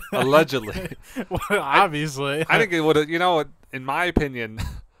 Allegedly. Well, obviously. I think it would have, in my opinion,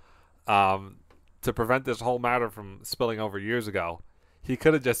 to prevent this whole matter from spilling over years ago, he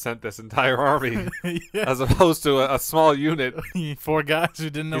could have just sent this entire army Yeah. as opposed to a small unit. 4 guys who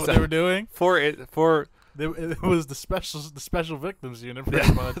didn't know what they were doing. It was the special victims unit,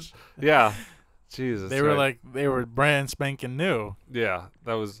 pretty much. yeah. Jesus. They were brand spanking new. Yeah,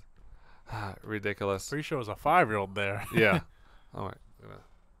 that was ridiculous. Pretty sure it was a 5-year-old there. Yeah. All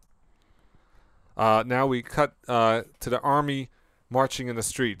right. Now we cut to the army marching in the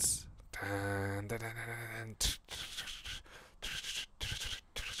streets.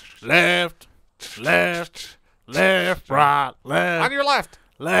 Left, left, left, right, left. On your left.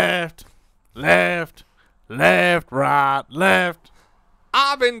 Left, left, left, right, left.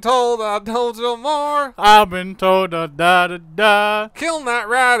 I've been told I told you more. I've been told da da da da. Killing that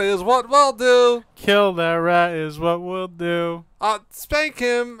rat is what we'll do. Kill that rat is what we'll do. Spank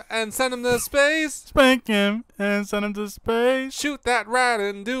him and send him to space. Spank him and send him to space. Shoot that rat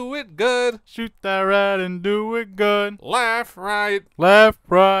and do it good. Shoot that rat and do it good. Left, right, Left,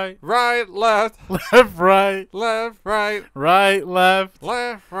 right, right, left, left, right, left, right, right, left.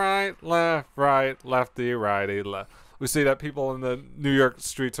 left, right, lefty, righty, left. We see that people in the New York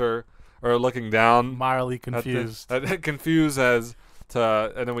streets are looking down. Mildly confused. Confused as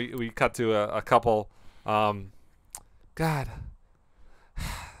and then we cut to a couple. God,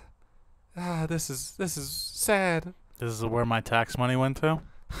 this is sad. This is where my tax money went to.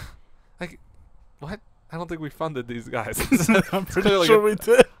 What? I don't think we funded these guys. I'm pretty sure we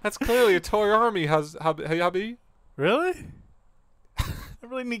did. That's clearly a toy army hubby. Really? I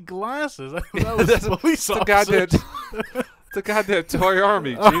really need glasses. I thought that was police It's a goddamn, officers. it's a goddamn toy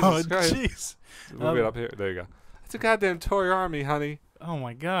army. Oh, Jesus Christ. jeez. Move it up here. There you go. It's a goddamn toy army, honey. Oh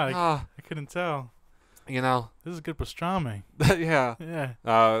my god, Ah, I couldn't tell. you know. This is good pastrami. Yeah.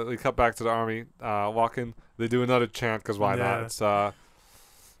 Yeah. We cut back to the army. Walking. They do another chant because why not? Yeah. It's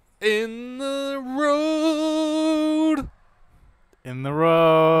in the road. In the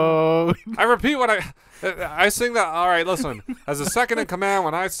road. I repeat what I sing that. All right, listen. As a second in command,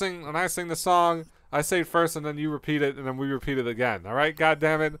 when I sing the song, I say it first, and then you repeat it, and then we repeat it again. All right, God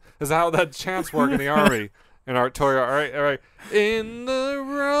damn it, is how that chants work in the army, in our toy. All right. In the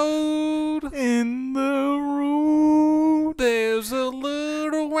road, In the road. there's a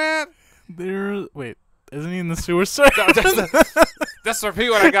little rat. Wait, isn't he in the sewer? Sorry. Just repeat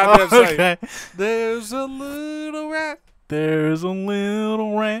what I got to say. Okay. There's a little rat. There's a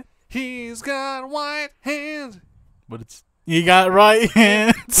little rat, He's got white hands. but you got right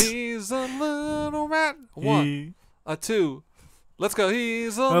hands. He's a little rat. One, He- a two. Let's go.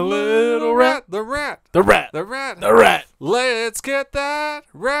 He's a little little rat. rat. The rat. The rat. The rat. The rat. Let's get that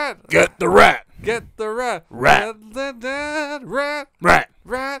rat. Get the rat. Get the rat. Rat. Get that rat. Rat.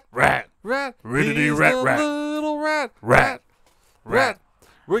 Rat. Rat. Rat. Riddity He's rat the rat. little rat. Rat. Rat.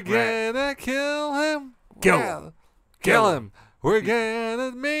 We're Rat. gonna kill him. Kill Rat. him. Kill him. We're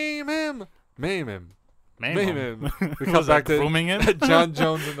gonna maim him. Maim him. Maim him. We come Was back that to booming him? John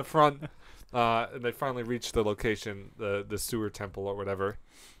Jones in the front. And they finally reach the location, the sewer temple or whatever.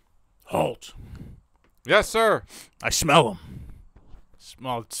 Halt. Yes, sir. I smell him.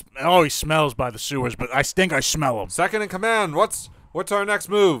 He smells by the sewers, but I think I smell him. Second in command. What's our next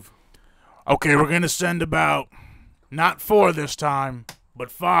move? Okay, we're going to send about, not 4 this time,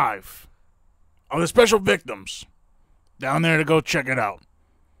 but 5 of the special victims down there to go check it out.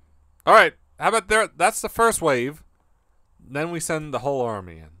 All right. How about there? That's the first wave. Then we send the whole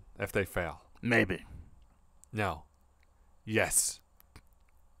army in if they fail. Maybe. No. Yes.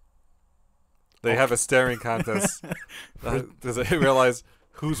 They have a staring contest because they realize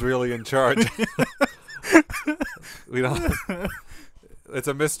who's really in charge. We don't. It's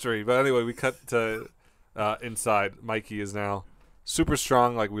a mystery, but anyway, we cut to inside. Mikey is now super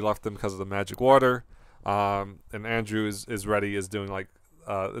strong, like we left him because of the magic water. And Andrew is ready. Is doing like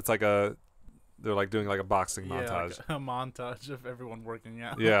it's like a they're like doing like a boxing montage. Like a montage of everyone working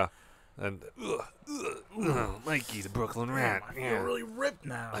out. Yeah, and Mikey the Brooklyn Rat. I feel really ripped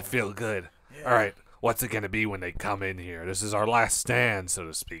now. I feel good. Yeah. All right, what's it gonna be when they come in here? This is our last stand, so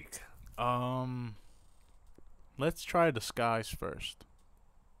to speak. Let's try disguise first.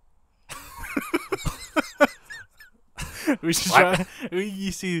 We should try.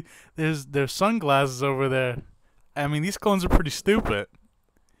 You see, there's sunglasses over there. I mean, these clones are pretty stupid.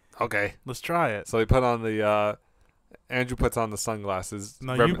 Okay, Let's try it. so they put on the. Andrew puts on the sunglasses.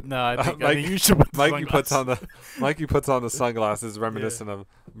 No, I think you should put the Mikey puts on sunglasses. Mikey puts on the sunglasses, reminiscent of.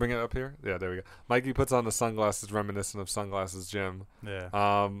 Bring it up here. Yeah, there we go. Mikey puts on the sunglasses, reminiscent of Sunglasses Jim. Yeah.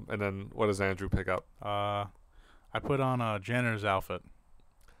 And then what does Andrew pick up? I put on a janitor's outfit.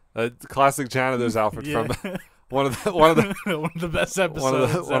 A classic janitor's outfit Yeah. from one of the one of the best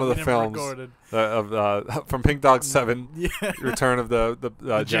episodes. one of the ever films. recorded. From Pink Dog 7, Yeah. Return of the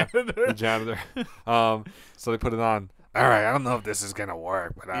Janitor. the janitor. So they put it on. All right, I don't know if this is gonna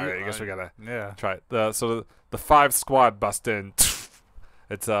work, but I guess we gotta Yeah. try it. So the 5 squad bust in.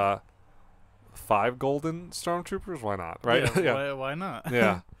 It's 5 golden stormtroopers. Why not? Right? Yeah. Why not?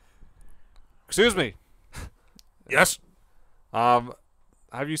 Yeah. Excuse me. Yes.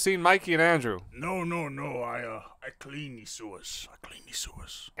 Have you seen Mikey and Andrew? No. I clean these sewers.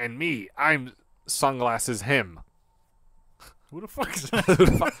 And me, I'm Sunglasses him. Who the fuck is that? Who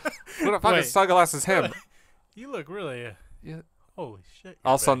the fuck Wait. is Sunglasses him? You look really. Yeah. Holy shit.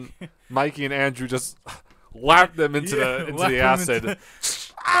 All of a sudden, Mikey and Andrew just lapped them into the acid.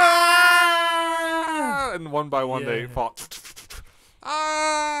 Ah! And one by one they Yeah. fall.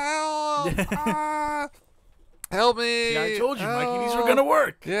 Help! Help me! Yeah, I told you, Mikey, these were Help! gonna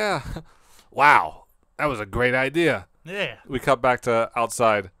work. Yeah. Wow, that was a great idea. Yeah. We cut back to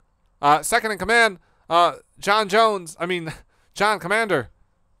outside. Second in command, John Commander.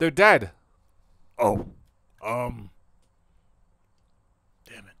 They're dead. Oh. Damn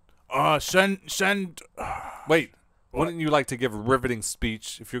it. Send. Wait, wouldn't you like to give a riveting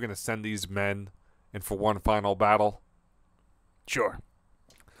speech if you're going to send these men in for one final battle? Sure.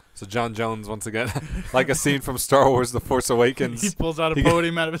 So John Jones, once again, like a scene from Star Wars The Force Awakens, He pulls out a He-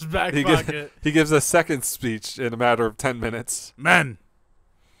 podium out of his back he, pocket. he gives a second speech in a matter of 10 minutes. Men,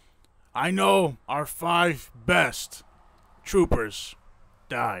 I know our 5 best troopers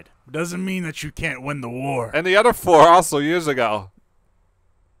died. Doesn't mean that you can't win the war. And the other 4 also years ago.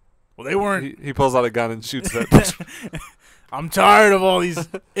 Well, they weren't. He pulls out a gun and shoots it. I'm tired of all these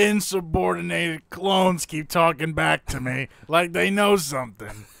insubordinated clones keep talking back to me like they know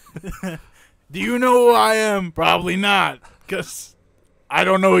something. Do you know who I am? Probably not, because I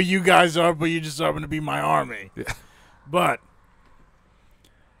don't know who you guys are, but you just happen to be my army. Yeah. But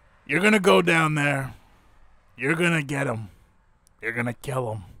you're going to go down there. You're going to get him. You're going to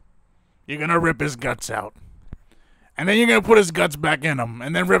kill him. You're going to rip his guts out. And then you're going to put his guts back in him,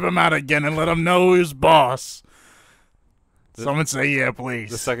 and then rip him out again and let him know who's boss. Someone say, yeah,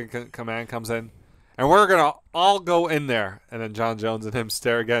 please. The second command comes in. And we're going to all go in there. And then John Jones and him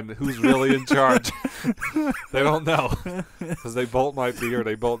stare again. Who's really in charge? They don't know. Because they both might be, or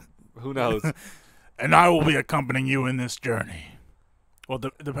they both, who knows? And I will be accompanying you in this journey. Well,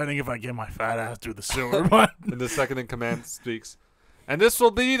 depending if I get my fat ass through the sewer. But And the second in command speaks. And this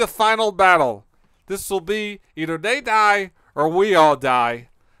will be the final battle. This will be either they die or we all die.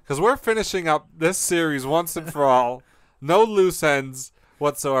 Because we're finishing up this series once and for all. No loose ends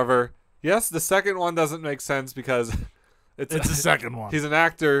whatsoever. Yes, the second one doesn't make sense because it's the second one. he's an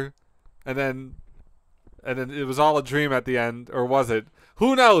actor, and then it was all a dream at the end, or was it?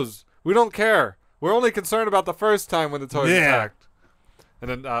 Who knows? We don't care. We're only concerned about the first time when the toys attacked. And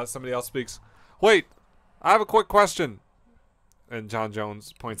then somebody else speaks. Wait, I have a quick question. And John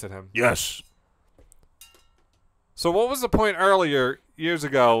Jones points at him. Yes. So what was the point earlier, years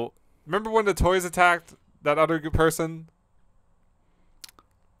ago? Remember when the toys attacked that other person?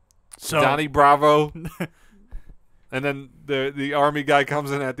 So Donnie Bravo. And then the army guy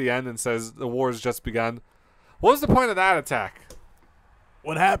comes in at the end and says the war's just begun. What was the point of that attack?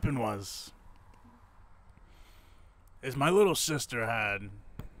 what happened was, is my little sister had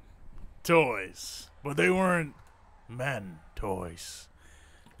toys, but they weren't men toys.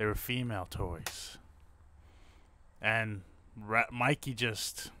 They were female toys. And Mikey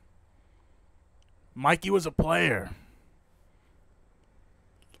was a player.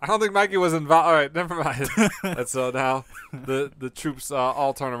 I don't think Mikey was involved. All right, never mind. And so now the troops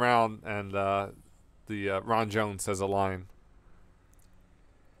all turn around, and the Ron Jones says a line.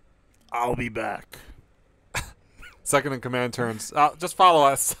 I'll be back. Second in command turns. Just follow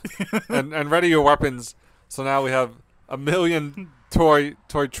us and ready your weapons. So now we have 1 million toy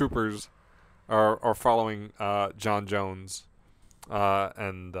troopers are following John Jones.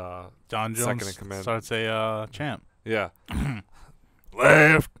 And John second in Jones command. starts a chant. Yeah.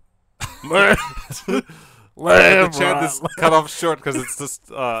 Left. Left. The Left. chant right. is cut off short because it's just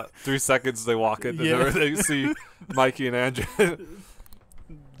 3 seconds they walk in Yeah. and they see Mikey and Andrew.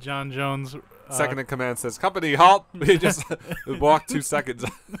 John Jones. Second in command says, "Company, halt!" He just walked 2 seconds.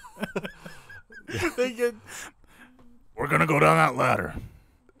 We're gonna go down that ladder,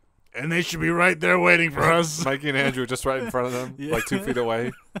 and they should be right there waiting for us. Mikey and Andrew are just right in front of them, Yeah. like 2 feet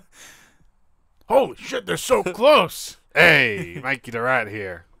away. Holy shit, they're so close. Hey, Mikey the Rat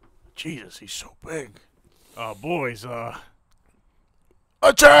here. Jesus, he's so big. Boys,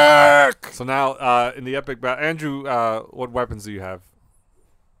 attack! So now, in the epic battle, Andrew, what weapons do you have?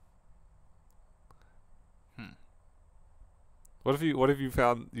 What if you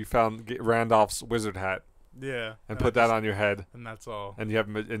found Randolph's wizard hat Yeah. and put that on your head, And that's all. and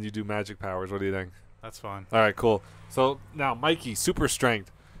you do magic powers? What do you think? That's fine. All right, cool. So now Mikey, super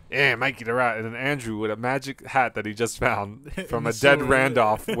strength. Yeah, Mikey the Rat, and then Andrew with a magic hat that he just found from In a the dead sewer.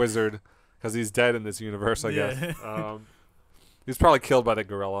 Randolph wizard, because he's dead in this universe, I Yeah. guess. He's probably killed by the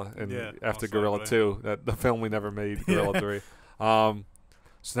gorilla, and Yeah, after most Gorilla likely. 2, that the film we never made, Gorilla 3.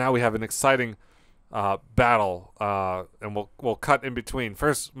 So now we have an exciting battle, and we'll cut in between.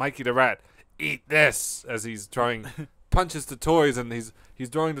 First, Mikey the Rat, eat this, as he's throwing punches to toys, and he's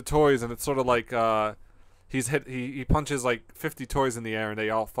throwing the toys, and it's sort of like he punches like 50 toys in the air, and they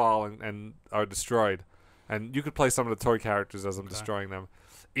all fall and are destroyed. And you could play some of the toy characters as I'm destroying them.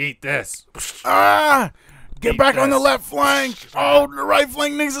 Eat this. Ah! Get Eat back on the this. left flank! Oh, the right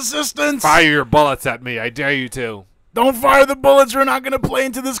flank needs assistance! Fire your bullets at me. I dare you to. Don't fire the bullets, we're not gonna play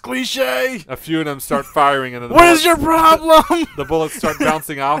into this cliche! A few of them start firing, and then What is your problem? the bullets start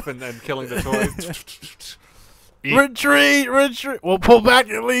bouncing off and killing the toys. Eat. Retreat! We'll pull back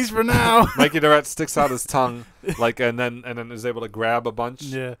at least for now. Mikey the Rat sticks out his tongue, and then is able to grab a bunch.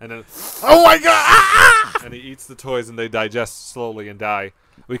 Yeah. And then Oh my god! Ah! and he eats the toys, and they digest slowly and die.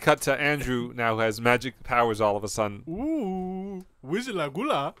 We cut to Andrew now, who has magic powers all of a sudden. Ooh. Wizard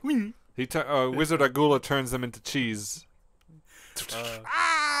Agula. Wizard Agula turns them into cheese.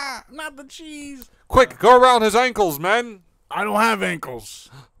 Not the cheese. Quick, go around his ankles, man. I don't have ankles.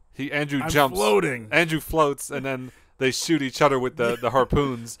 Andrew I'm jumps. floating. Andrew floats, and then they shoot each other with the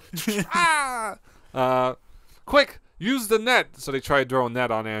harpoons. Quick, use the net. So they try to throw a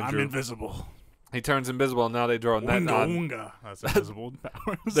net on I'm Andrew. invisible. He turns invisible, and now they throw a net Unga on. unga. That's invisible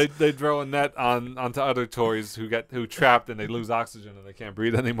powers. They throw a net onto other toys who trapped, and they lose oxygen and they can't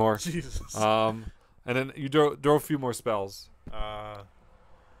breathe anymore. Jesus. And then you throw a few more spells.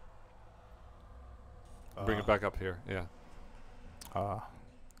 Bring it back up here. Yeah.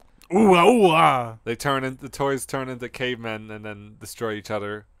 Ooh. The toys turn into cavemen and then destroy each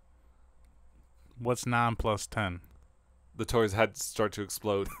other. What's 9 plus 10? The toys' heads start to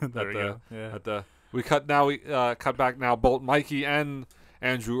explode. There we go. Yeah. We cut back now. Bolt, Mikey, and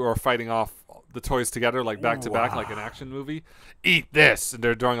Andrew are fighting off the toys together, like back to back, like an action movie. Eat this, and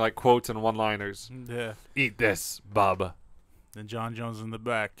they're doing like quotes and one-liners. Yeah. Eat this, bub. And John Jones in the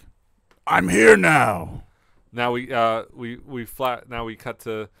back. I'm here now. Now we cut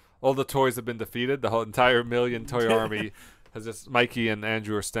to all the toys have been defeated. The whole entire million toy army has just Mikey and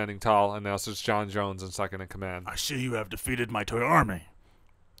Andrew are standing tall, and now it's just John Jones and second in command. I see you have defeated my toy army.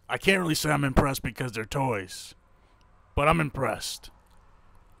 I can't really say I'm impressed because they're toys, but I'm impressed.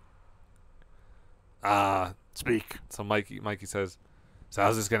 Speak. So Mikey says, "So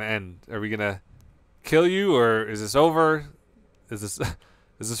how's this gonna end? Are we gonna kill you, or is this over? Is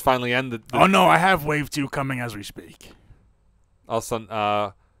this finally ended?" Oh no, I have wave 2 coming as we speak. All of a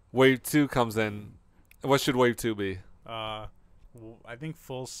sudden, wave 2 comes in. What should wave 2 be? I think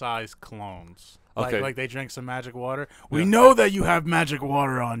full-size clones. Okay. Like they drink some magic water. We know that you have magic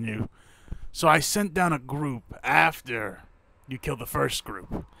water on you, so I sent down a group after you killed the first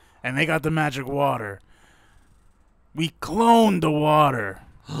group, and they got the magic water. We cloned the water,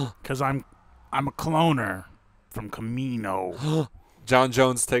 cause I'm a cloner from Camino. John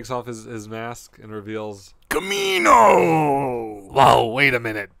Jones takes off his mask and reveals Camino. Whoa, wait a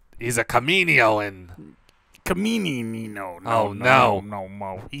minute. He's a Camino-in. Caminino. Oh,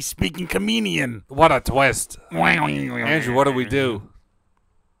 No. He's speaking Caminian. What a twist. Andrew, Andrew, what do we do?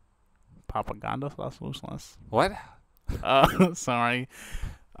 Propagandas las luces. What? Sorry.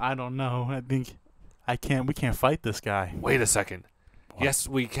 I don't know. I think we can't fight this guy. Wait a second. Yes,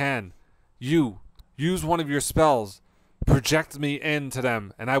 we can. You use one of your spells. Project me into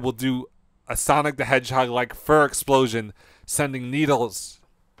them, and I will do a Sonic the Hedgehog-like fur explosion, sending needles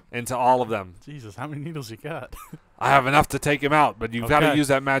into all of them. Jesus, how many needles you got? I have enough to take him out, but you've got to Okay. use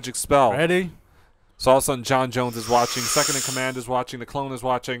that magic spell. Ready? So all of a sudden, John Jones is watching. Second in command is watching. The clone is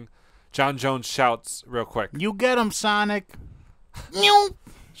watching. John Jones shouts real quick. You get him, Sonic.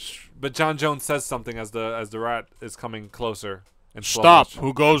 But John Jones says something as the rat is coming closer. In slow Stop. motion.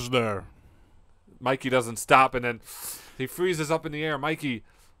 Who goes there? Mikey doesn't stop, and then he freezes up in the air. Mikey,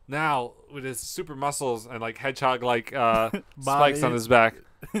 now with his super muscles and like hedgehog-like spikes on his back,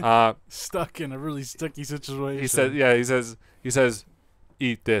 Stuck in a really sticky situation. he says,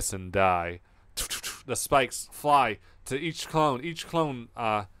 "Eat this and die." The spikes fly to each clone.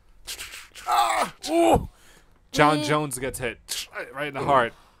 John Jones gets hit right in the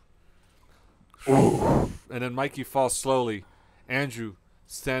heart. And then Mikey falls slowly. Andrew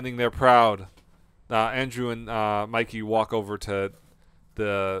standing there proud. Andrew and Mikey walk over to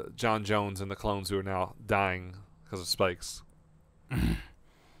the John Jones and the clones who are now dying because of spikes.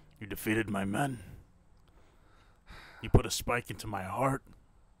 You defeated my men. You put a spike into my heart.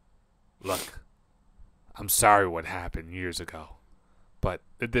 Look, I'm sorry what happened years ago, but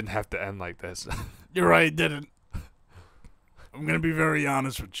it didn't have to end like this. You're right, it didn't. I'm going to be very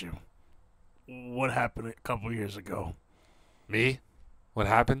honest with you. What happened a couple years ago? Me? What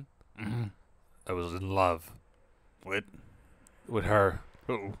happened? Mm-hmm. I was in love with her.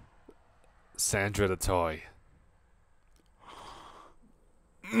 Who? Sandra the toy.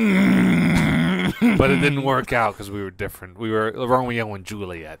 But it didn't work out because we were different. We were Romeo and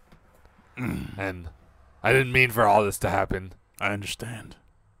Juliet. And I didn't mean for all this to happen. I understand.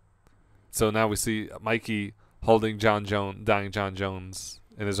 So now we see Mikey holding dying John Jones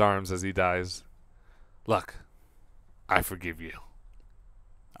in his arms as he dies. Look, I forgive you.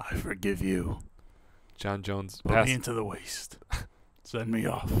 I forgive you. John Jones, Put me into the waste. Send me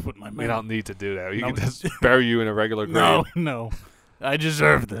off with my we men. don't need to do that. We No. can just bury you in a regular grave. No. I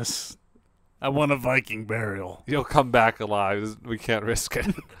deserve this. I want a Viking burial. You'll come back alive. We can't risk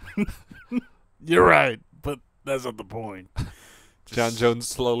it. You're right, but that's not the point. John Jones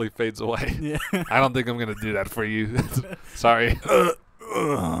slowly fades away. Yeah. I don't think I'm going to do that for you. Sorry.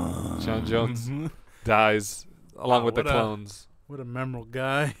 John Jones dies along with the what a- clones. What a memorable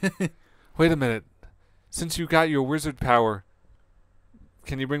guy. Wait a minute. Since you got your wizard power,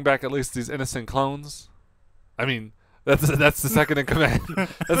 can you bring back at least these innocent clones? I mean, that's the second in command.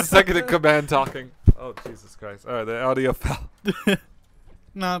 That's the second in command talking. Oh, Jesus Christ. All right, the audio fell.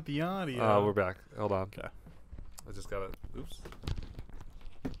 Not the audio. We're back. Hold on. Okay. I just got to... Oops.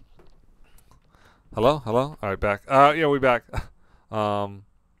 Hello? Hello? All right, back. Yeah, we back.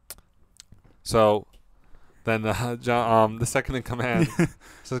 So then John, the second in command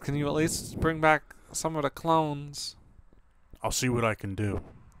says, can you at least bring back some of the clones? I'll see what I can do.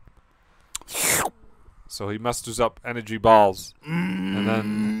 So he musters up energy balls and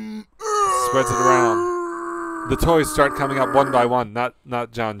then spreads it around. The toys start coming up one by one,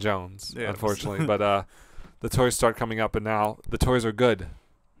 not John Jones, Yes. unfortunately, but the toys start coming up, and now the toys are good.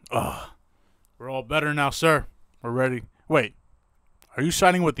 We're all better now, sir. We're ready. Wait, are you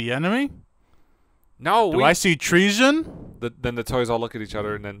siding with the enemy? No, Do I see treason? Then the toys all look at each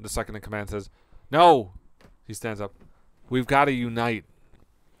other, and then the second in command says, "No." He stands up. We've got to unite.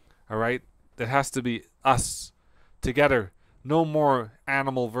 All right? It has to be us together. No more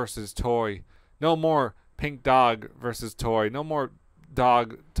animal versus toy. No more pink dog versus toy. No more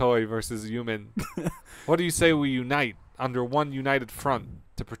dog toy versus human. What do you say we unite under one united front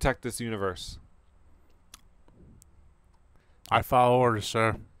to protect this universe? I follow orders,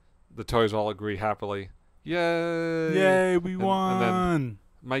 sir. The toys all agree happily. Yay! Yay, we And won. then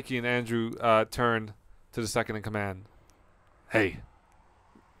Mikey and Andrew turn to the second in command. Hey,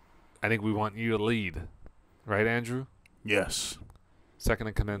 I think we want you to lead. Right, Andrew? Yes. Second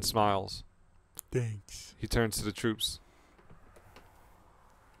in command smiles. Thanks. He turns to the troops.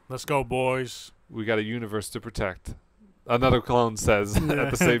 Let's go, boys. We got a universe to protect. Another clone says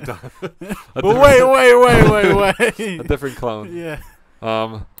at the same time. But wait. A different clone. Yeah.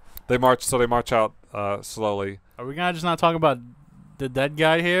 They march out slowly. Are we gonna just not talk about the dead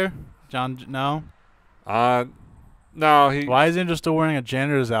guy here? John, no? No, he. Why is he still wearing a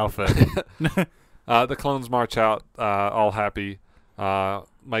janitor's outfit? The clones march out, all happy.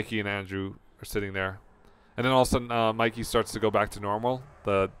 Mikey and Andrew are sitting there, and then all of a sudden, Mikey starts to go back to normal.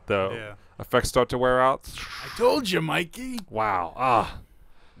 The Yeah. effects start to wear out. I told you, Mikey. Wow.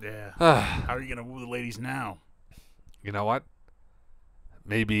 Yeah. Ah. How are you gonna woo the ladies now? You know what?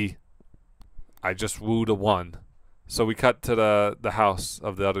 Maybe I just wooed a one. So we cut to the house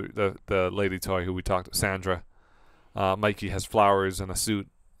of the lady toy who we talked to, Sandra. Mikey has flowers and a suit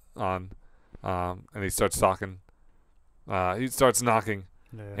on, and he starts talking. He starts knocking.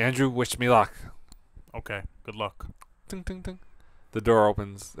 Yeah. Andrew, wish me luck. Okay. Good luck. Ting, ting, ting. The door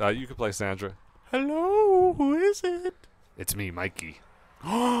opens. You can play Sandra. Hello. Who is it? It's me, Mikey.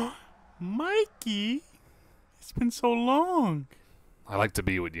 Mikey. It's been so long. I like to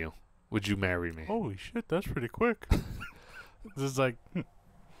be with you. Would you marry me? Holy shit, that's pretty quick. This is like,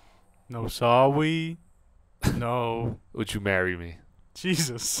 no sorry. No. Would you marry me?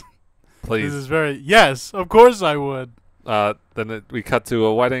 Jesus. Please. This is very, yes, of course I would. Then we cut to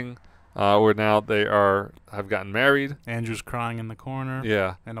a wedding, where now they have gotten married. Andrew's crying in the corner.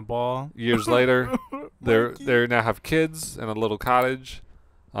 Yeah. And a ball. Years later, they now have kids in a little cottage.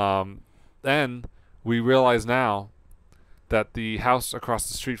 Then we realize now that the house across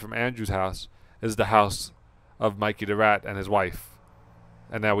the street from Andrew's house is the house of Mikey the Rat and his wife.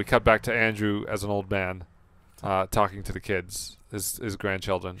 And now we cut back to Andrew as an old man, talking to the kids, his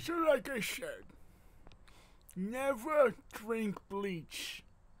grandchildren. So like I said, never drink bleach.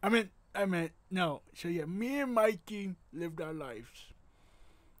 I meant, no. So yeah, me and Mikey lived our lives.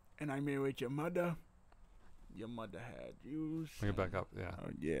 And I married your mother. Your mother had you. Bring it back up. Yeah.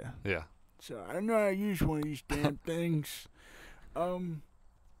 Oh, yeah. Yeah. So I know how to use one of these damn things.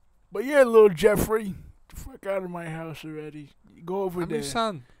 But yeah, little Jeffrey, get the fuck out of my house already. Go over I'm there. your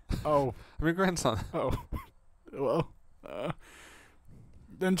son. Oh, I'm your grandson. oh. Well,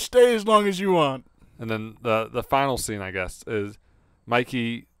 then stay as long as you want. And then the final scene, I guess, is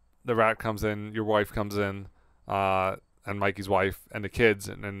Mikey the Rat comes in, your wife comes in, and Mikey's wife and the kids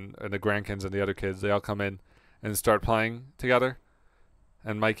and the grandkids and the other kids, they all come in and start playing together.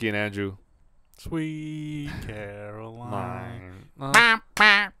 And Mikey and Andrew, Sweet Caroline.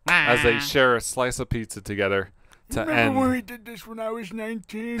 as they share a slice of pizza together to Remember end. when we did this when I was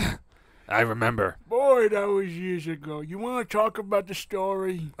 19? I remember. Boy, that was years ago. You want to talk about the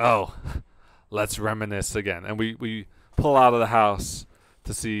story? Oh, let's reminisce again. And we pull out of the house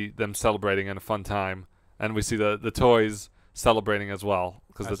to see them celebrating in a fun time. And we see the toys celebrating as well.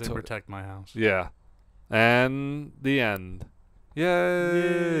 As they protect my house. Yeah. And the end.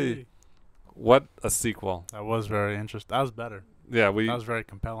 Yay! What a sequel. That was very interesting. That was better. Yeah, That was very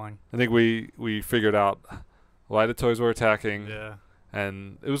compelling. I think we figured out Why the toys were attacking. Yeah.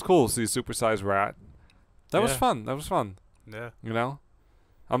 And it was cool to see a supersized rat. That was Yeah. fun. That was fun. Yeah. You know,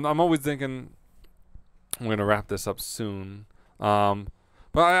 I'm always thinking. I'm gonna wrap this up soon. But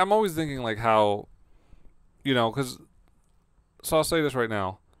I'm always thinking like how, you know, because. So I'll say this right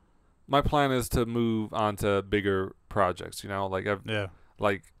now. My plan is to move on to bigger projects. You know, like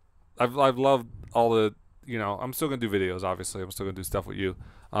I've loved all the. You know, I'm still gonna do videos. Obviously, I'm still gonna do stuff with you,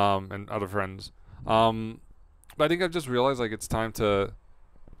 and other friends. But I think I've just realized like it's time to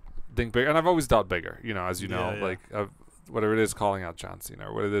think bigger, and I've always thought bigger. You know, as you know, Yeah. like whatever it is, calling out John Cena,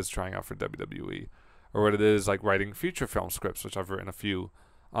 or what it is, trying out for WWE, or what it is, like writing feature film scripts, which I've written a few.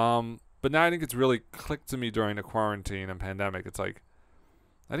 But now I think it's really clicked to me during the quarantine and pandemic. It's like,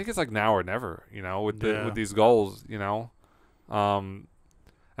 I think it's like now or never. You know, with with these goals. You know, and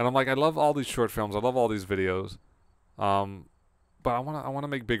I'm like, I love all these short films. I love all these videos. But I wanna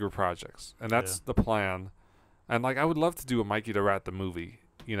make bigger projects, and that's the plan. And like I would love to do a Mikey the Rat the movie,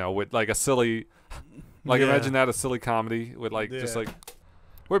 you know, with like a silly, like imagine that, a silly comedy with like just like.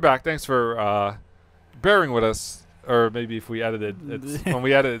 We're back. Thanks for bearing with us, or maybe if we edited, it's when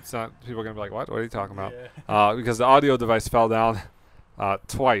we edit, it's not. People are gonna be like, "What? What are you talking about?" Because the audio device fell down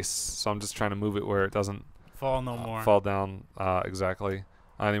twice, so I'm just trying to move it where it doesn't fall no more. Fall down exactly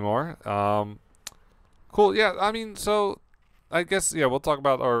anymore. Cool. Yeah. I mean, so. I guess, yeah, we'll talk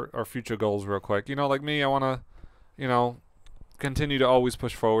about our future goals real quick. You know, like me, I want to, you know, continue to always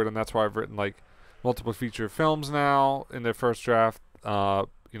push forward, and that's why I've written, like, multiple feature films now in their first draft.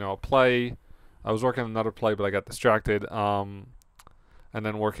 You know, a play. I was working on another play, but I got distracted. And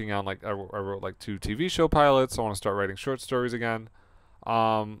then working on, like, I wrote, like, 2 TV show pilots. I want to start writing short stories again.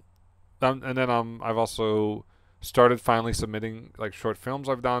 And then I've also started finally submitting, like, short films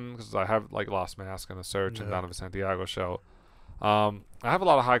I've done, because I have, like, Lost Mask and The Search and Donovan Santiago show. I have a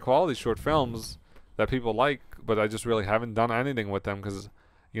lot of high quality short films that people like, but I just really haven't done anything with them because,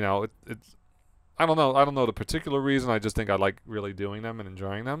 you know, it's I don't know the particular reason. I just think I like really doing them and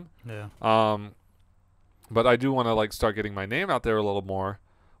enjoying them. Yeah. But I do want to like start getting my name out there a little more,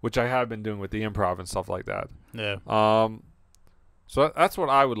 which I have been doing with the improv and stuff like that. Yeah. So that's what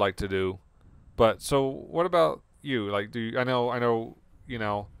I would like to do. But so what about you? Like, I know, you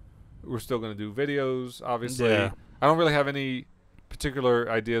know, we're still gonna do videos, obviously. Yeah. I don't really have any particular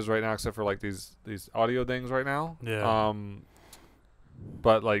ideas right now except for like these audio things right now. Yeah.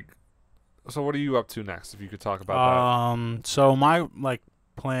 But like, so what are you up to next? If you could talk about that. So my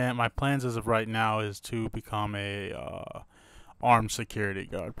plans as of right now is to become a armed security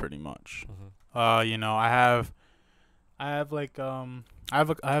guard, pretty much. Mm-hmm. You know, I have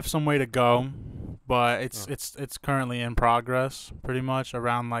some way to go, but it's currently in progress, pretty much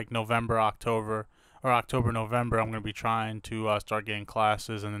around like October, November. I'm going to be trying to start getting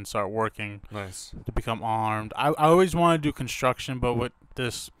classes and then start working. Nice. To become armed. I always want to do construction, but with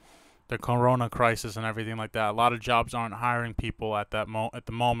the corona crisis and everything like that, a lot of jobs aren't hiring people at the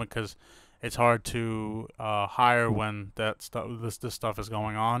moment because it's hard to hire when this stuff is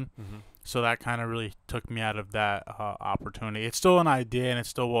going on. Mm-hmm. So that kind of really took me out of that opportunity. It's still an idea, and it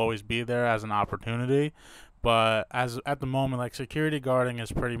still will always be there as an opportunity. But at the moment, like security guarding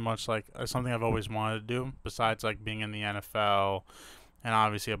is pretty much like something I've always wanted to do. Besides like being in the NFL, and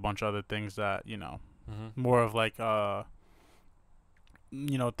obviously a bunch of other things that more of like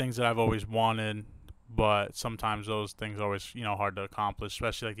things that I've always wanted. But sometimes those things are always hard to accomplish,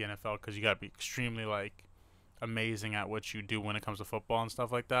 especially like the NFL, because you got to be extremely like amazing at what you do when it comes to football and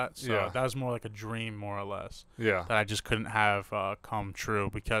stuff like that. So that was more like a dream, more or less. Yeah. That I just couldn't have come true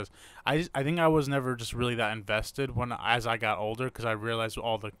because I think I was never just really that invested as I got older, because I realized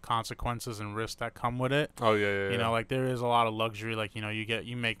all the consequences and risks that come with it. Oh yeah. You know, like there is a lot of luxury. Like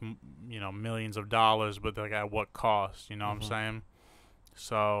you make millions of dollars, but like at what cost? You know what I'm saying?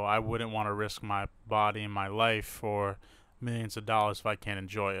 So I wouldn't want to risk my body and my life for millions of dollars if I can't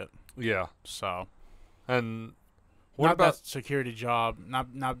enjoy it. Yeah. So. And what about that security job?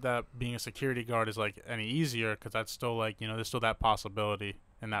 Not that being a security guard is like any easier, because that's still like there's still that possibility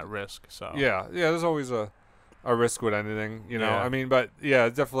and that risk. So yeah, there's always a risk with anything, I mean, but yeah,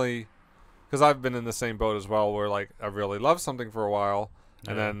 definitely, because I've been in the same boat as well, where like I really love something for a while,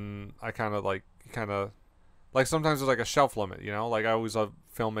 and then I kind of like sometimes there's like a shelf limit, like I always love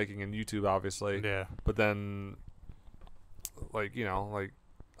filmmaking and YouTube, obviously. Yeah. But then, like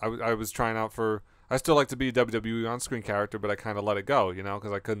I was trying out for. I still like to be a WWE on-screen character, but I kind of let it go,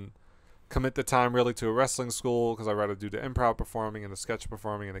 because I couldn't commit the time really to a wrestling school, because I'd rather do the improv performing and the sketch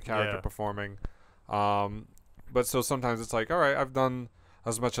performing and the character performing. But so sometimes it's like, all right, I've done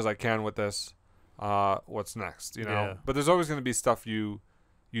as much as I can with this. What's next, But there's always going to be stuff you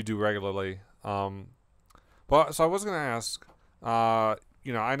do regularly. But But so I was gonna ask,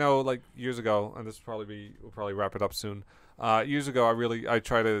 you know, I know like years ago, and we'll probably wrap it up soon. Years ago, I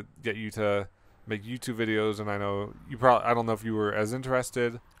tried to get you to make YouTube videos, and I know I don't know if you were as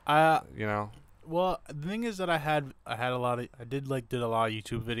interested. You know. Well, the thing is that I did a lot of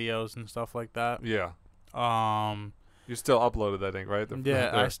YouTube videos and stuff like that. Yeah. Um, You still uploaded, I think, right?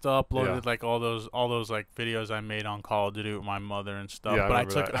 yeah, I still uploaded Yeah. like all those like videos I made on Call of Duty with my mother and stuff. Yeah, I but I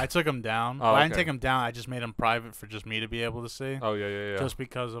remember took that. I took them down. Oh, But I didn't okay. take them down. I just made them private for just me to be able to see. Oh yeah. Just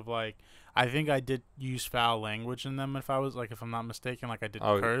because of like, I think I did use foul language in them if I'm not mistaken, like I did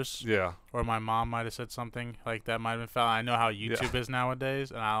Oh, curse, Yeah. or my mom might have said something like that might have been foul. I know how YouTube is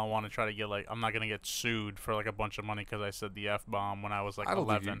nowadays, and I don't want to try to get like, I'm not gonna get sued for like a bunch of money because I said the F bomb when I was like I don't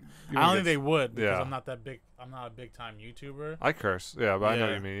 11. think you I don't would think get they would because yeah. I'm not that big. I'm not a big time YouTuber. I curse. Yeah, but I know what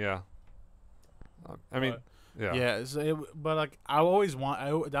Yeah. you mean. Yeah. I mean, yeah. Yeah, but like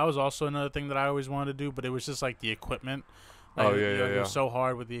that was also another thing that I always wanted to do, but it was just like the equipment. Like, Oh, yeah, you know, yeah, It was yeah. so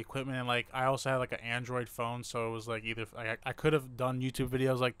hard with the equipment, and like I also had like an Android phone, so it was like either I could have done YouTube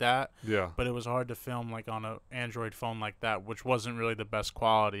videos like that, Yeah. but it was hard to film like on an Android phone like that, which wasn't really the best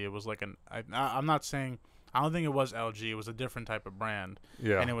quality. It was like I'm not saying, I don't think it was LG. It was a different type of brand,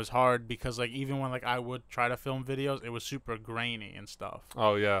 Yeah. and it was hard because like even when like I would try to film videos, it was super grainy and stuff.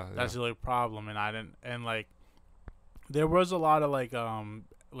 Oh yeah. That's the only problem, and I didn't. And like, there was a lot of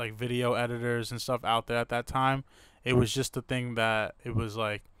like video editors and stuff out there at that time. It was just the thing that it was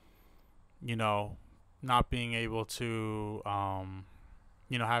like, you know, not being able to,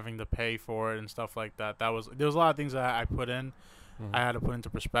 having to pay for it and stuff like that. There was a lot of things that I put in. Mhm. I had to put into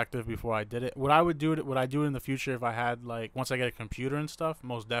perspective before I did it. Would I do it in the future if I had like once I get a computer and stuff?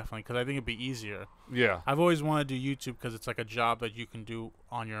 Most definitely, because I think it'd be easier. Yeah. I've always wanted to do YouTube because it's like a job that you can do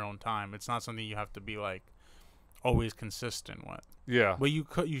on your own time. It's not something you have to be like always consistent with. Yeah. Well,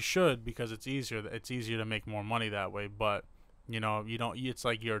 you should because it's easier. It's easier to make more money that way. But you don't. It's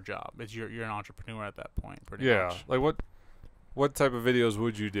like your job. You're an entrepreneur at that point, pretty Yeah. much. Like what type of videos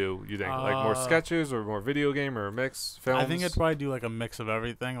would you do? You think like more sketches or more video game or a mix films? I think I'd probably do like a mix of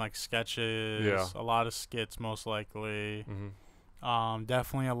everything, like sketches, Yeah. a lot of skits, most likely. Mhm.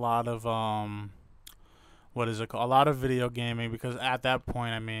 Definitely a lot of what is it called? A lot of video gaming, because at that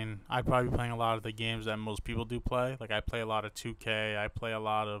point, I mean, I'd probably be playing a lot of the games that most people do play. Like I play a lot of 2K. I play a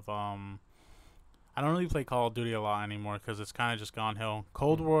lot of I don't really play Call of Duty a lot anymore because it's kind of just gone hill.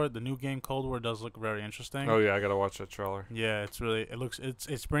 Cold War, the new game Cold War does look very interesting. Oh yeah, I gotta watch that trailer. Yeah,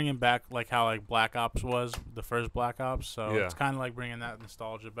 it's bringing back like how like Black Ops was, the first Black Ops. So Yeah. it's kind of like bringing that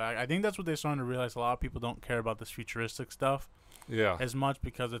nostalgia back. I think that's what they're starting to realize. A lot of people don't care about this futuristic stuff Yeah. as much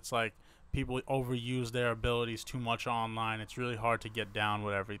because it's like people overuse their abilities too much online. It's really hard to get down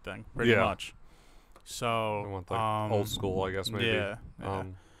with everything, pretty Yeah. much. So I want like old school, I guess maybe. Yeah.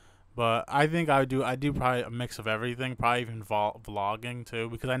 Um, But I think I do probably a mix of everything, probably even vlogging too,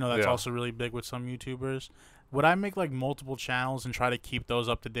 because I know that's Yeah. also really big with some YouTubers. Would I make like multiple channels and try to keep those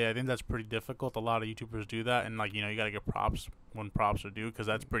up to date? I think that's pretty difficult. A lot of YouTubers do that, and like you got to get props when props are due, because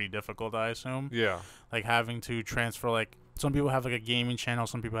that's pretty difficult, I assume. yeah. Like having to transfer, like some people have like a gaming channel,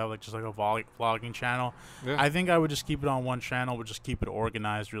 some people have like just like a vlogging channel. Yeah. I think I would just keep it on one channel, but just keep it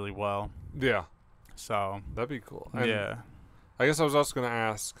organized really well. Yeah. So That'd be cool. And yeah, I guess I was also gonna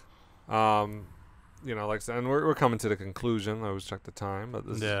ask, like I said, and we're coming to the conclusion. I always check the time, but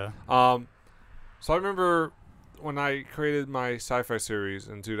this yeah, so I remember when I created my sci-fi series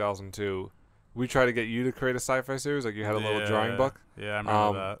in 2002, we tried to get you to create a sci-fi series. Like you had a little drawing book, Yeah, I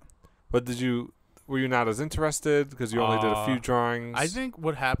remember that. but were you not as interested because you only did a few drawings? I think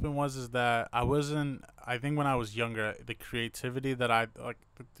what happened is that I think when I was younger, the creativity that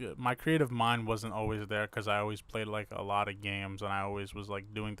my creative mind wasn't always there because I always played like a lot of games and I always was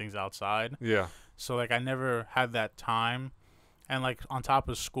like doing things outside. Yeah. So like I never had that time, and like on top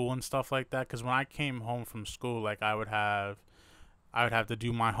of school and stuff like that. Because when I came home from school, like I would have to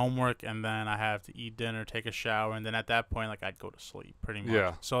do my homework, and then I have to eat dinner, take a shower, and then at that point, like I'd go to sleep pretty much.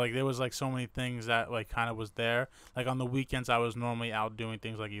 Yeah. So like there was like so many things that like kind of was there. Like on the weekends, I was normally out doing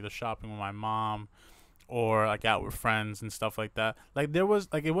things like either shopping with my mom, or like out with friends and stuff like that. Like there was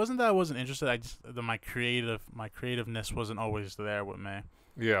like it wasn't that I wasn't interested. I just my creativeness wasn't always there with me.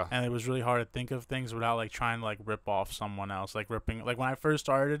 Yeah. And it was really hard to think of things without like trying to like rip off someone else, like ripping, like when I first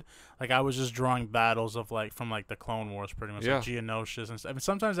started, like I was just drawing battles of like from like the Clone Wars pretty much, Yeah. like Geonosis and stuff. I mean,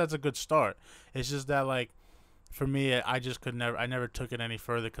 sometimes that's a good start. It's just that like for me, I just I never took it any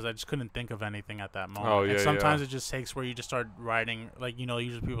further because I just couldn't think of anything at that moment. Oh, yeah, and sometimes yeah. it just takes where you just start writing, like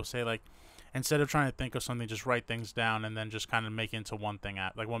usually people say like instead of trying to think of something, just write things down and then just kind of make it into one thing,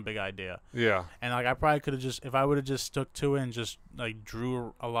 like one big idea. Yeah. And like I probably could have just, if I would have just stuck to it and just like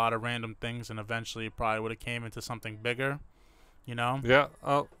drew a lot of random things, and eventually it probably would have came into something bigger, you know? Yeah.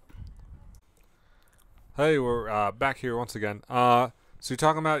 Oh. Hey, we're back here once again. So you're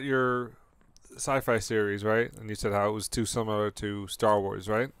talking about your sci-fi series, right? And you said how it was too similar to Star Wars,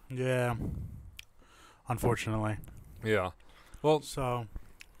 right? Yeah. Unfortunately. Yeah. Well, So,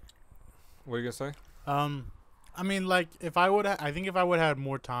 what are you gonna say? I mean, like if I would, I think if I would have had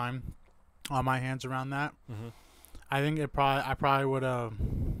more time on my hands around that, Mm-hmm. I think I probably would have,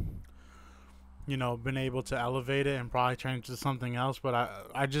 you know, been able to elevate it and probably turn it to something else. But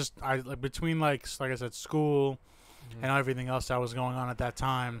I like between like I said, school Mm-hmm. and everything else that was going on at that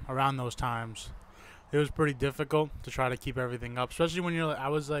time, around those times, it was pretty difficult to try to keep everything up. Especially when you're like, I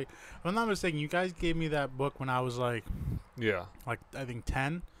was like, if I'm not mistaken, you guys gave me that book when I was like Yeah. I think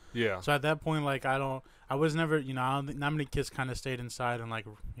 10. Yeah. So at that point, like I was never, you know, I don't think not many kids kind of stayed inside and like,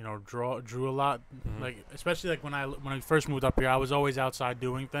 you know, drew a lot. Mhm. Like especially like when I first moved up here, I was always outside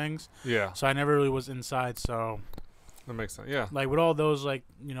doing things. Yeah. So I never really was inside. So That makes sense. Yeah. like with all those, like,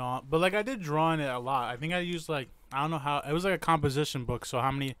 you know, but like I did draw in it a lot. I think I used like, I don't know how, it was like a composition book. So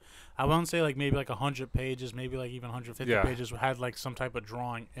how many, I won't say like maybe like 100 pages, maybe like even 150 Yeah. pages had like some type of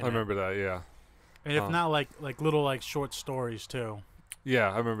drawing in I remember that. Yeah. it. And if Huh. not like little like short stories too.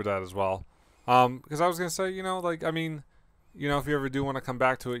 Yeah, I remember that as well. Because I was gonna say, you know, like I mean, you know, if you ever do want to come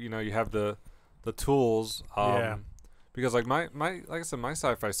back to it, you know, you have the tools. Yeah. Because like my like I said, my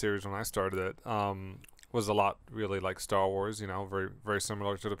sci-fi series when I started it, was a lot really like Star Wars. You know, very very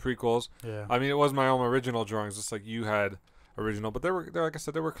similar to the prequels. Yeah. I mean, it was my own original drawings, just like you had original, but there like I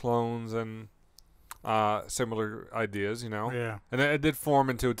said, there were clones and similar ideas. You know, Yeah. and it did form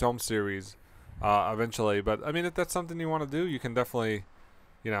into its own series eventually. But I mean, if that's something you want to do, you can definitely,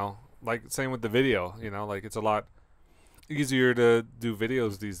 you know, like same with the video. You know, like it's a lot easier to do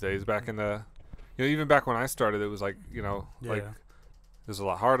videos these days. Back in the, you know, even back when I started, it was like, you know, like Yeah. it was a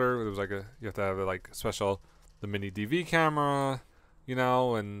lot harder. It was like you have to have like special the mini DV camera, you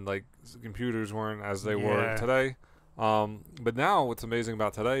know, and like computers weren't as they were Yeah. today. But now what's amazing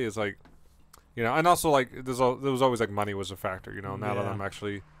about today is like, you know, and also like there was always like money was a factor, you know. Now that Yeah. I'm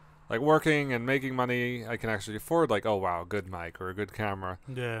actually like working and making money, I can actually afford like, oh wow, a good mic or a good camera.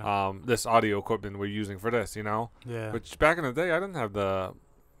 Yeah. This audio equipment we're using for this, you know. Yeah. Which back in the day I didn't have the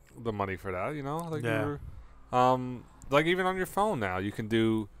money for that, you know. Like Yeah. you were, like even on your phone now you can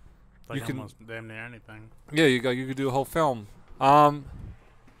do. Like you can- almost damn near anything. Yeah, you could do a whole film.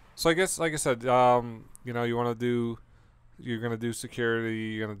 So I guess, like I said, you know, you're gonna do security,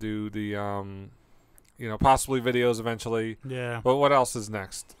 you're gonna do the, you know, possibly videos eventually. Yeah. But what else is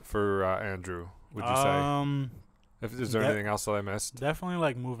next for Andrew? Would you say? If is there de- anything else that I missed? Definitely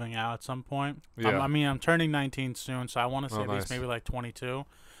like moving out at some point. Yeah. I mean, I'm turning 19 soon, so I want to say Oh, at least nice. maybe like 22, Yeah.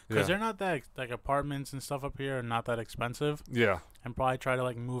 because they're not that like apartments and stuff up here are not that expensive, Yeah. and probably try to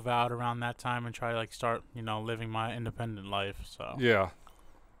like move out around that time and try to like start, you know, living my independent life. So Yeah.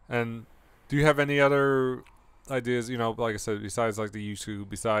 And do you have any other ideas? You know, like I said, besides like the YouTube,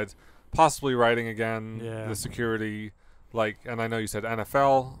 besides possibly writing again, Yeah. the security, like, and I know you said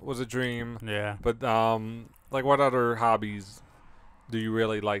NFL was a dream. yeah. But like what other hobbies do you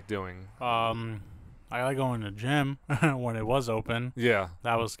really like doing? I like going to the gym when it was open. Yeah.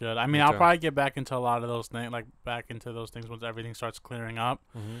 That was good. I mean, Me I'll too. probably get back into a lot of those things, like back into those things once everything starts clearing up,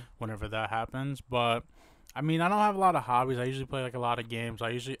 Mm-hmm. whenever that happens. But I mean, I don't have a lot of hobbies. I usually play like a lot of games.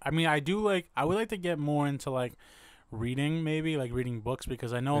 I would like to get more into like reading, maybe like reading books,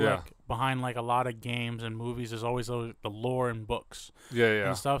 because I know Yeah. like behind like a lot of games and movies there's always the lore in books Yeah, yeah.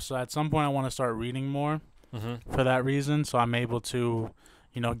 and stuff. So at some point I want to start reading more Mm-hmm. for that reason, so I'm able to,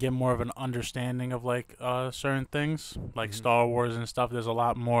 you know, get more of an understanding of like certain things like Mhm. Star Wars and stuff. There's a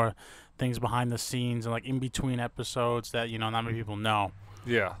lot more things behind the scenes and like in between episodes that, you know, not many people know,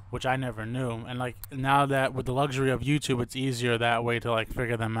 Yeah. which I never knew. And like now that with the luxury of YouTube, it's easier that way to like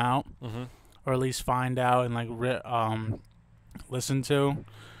figure them out, Mm-hmm. or at least find out and like listen to.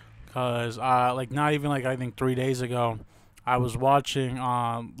 Cause like not even like I think 3 days ago, I was watching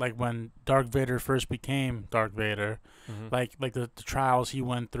like when Darth Vader first became Darth Vader, Mm-hmm. like the trials he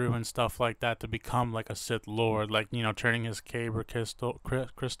went through and stuff like that to become like a Sith Lord, like, you know, turning his Kyber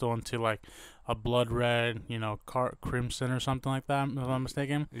crystal into like a blood red, you know, crimson or something like that, if I'm not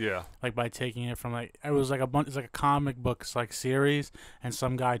mistaken. Yeah. Like by taking it from like, it was like a bunch, it's like a comic books like series, and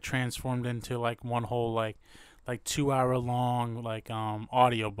some guy transformed into like one whole like 2 hour long like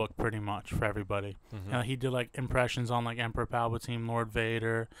audio book pretty much for everybody. Mm-hmm. He did like impressions on like Emperor Palpatine, Lord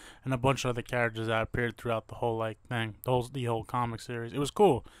Vader, and a bunch of other characters that appeared throughout the whole like thing, the whole comic series. It was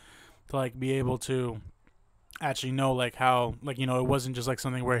cool. to like be able to actually know like how like it wasn't just like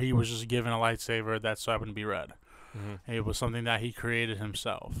something where he was just given a lightsaber that so happened to be red. Mm-hmm. It was something that he created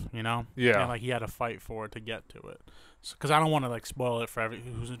himself, Yeah. and like he had to fight for it to get to it. Because I don't want to like spoil it for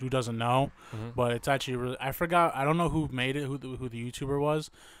who doesn't know, Mm-hmm. but it's actually really. I forgot. I don't know who made it, who the YouTuber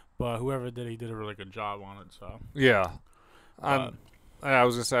was, but whoever did, he did a really good job on it. So Yeah. but, I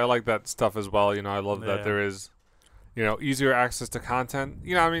was gonna say I like that stuff as well. I love that Yeah. there is, easier access to content.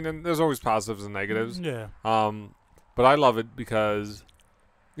 I mean, and there's always positives and negatives. yeah, But I love it because,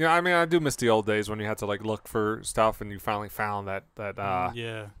 I mean, I do miss the old days when you had to like look for stuff and you finally found that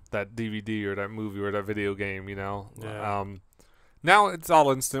yeah, that DVD or that movie or that video game. Yeah. Now it's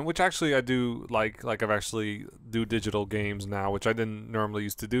all instant, which actually I do like. Like I've actually do digital games now, which I didn't normally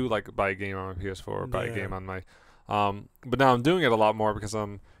used to do, like buy a game on my PS4 or buy a Yeah. game on my. But now I'm doing it a lot more because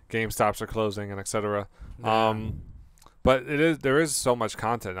GameStops are closing and etc. yeah. But there is so much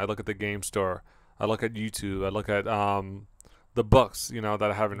content. I look at the game store. I look at YouTube. I look at the books, that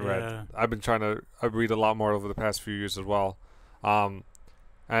I haven't read. Yeah. I've been trying to read a lot more over the past few years as well.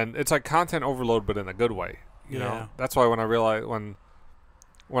 And it's like content overload, but in a good way. You know, Yeah. that's why when I realize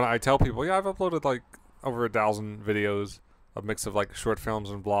when I tell people, I've uploaded like over 1,000 videos, a mix of like short films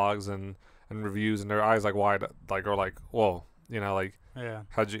and vlogs and reviews, and their eyes like wide, like are like, whoa, like Yeah.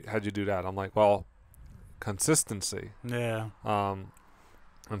 how'd you do that? I'm like, well, consistency. Yeah.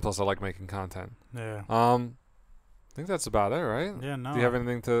 And plus I like making content. Yeah. I think that's about it, right? Yeah. No. Do you have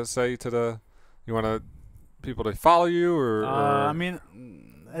anything to say to you want to people to follow you or? I mean,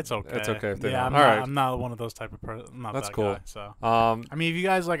 it's okay. It's okay if they yeah, don't. I'm All not, right. I'm not one of those type of person. Not That's that cool. Guy, so Um, I mean, if you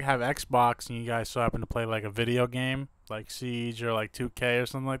guys like have Xbox and you guys so happen to play like a video game like Siege or like 2K or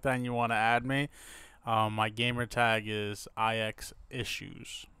something like that, and you want to add me, my gamer tag is IX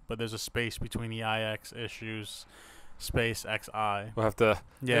issues, but there's a space between the IX issues, space XI. we'll have to.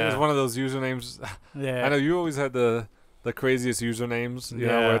 Yeah. It's one of those usernames. Yeah. I know you always had the craziest usernames. You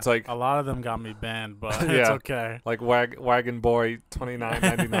know, where it's like a lot of them got me banned, but it's Yeah. okay. like Wagon Boy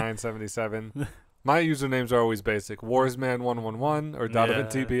 299977. My usernames are always basic: Warsman111 or Donovan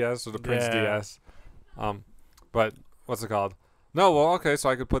Yeah. TBS or the Prince Yeah. DS. But what's it called? No, well, okay, so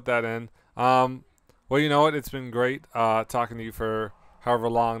I could put that in. Well, you know what? It's been great talking to you for however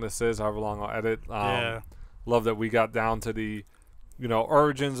long this is, however long I'll edit. Yeah. Love that we got down to the,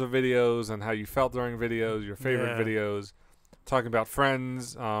 origins of videos and how you felt during videos, your favorite Yeah. videos, talking about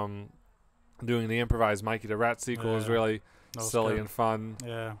Friends, doing the improvised Mikey the Rat sequel is Yeah. really That was silly good. and fun.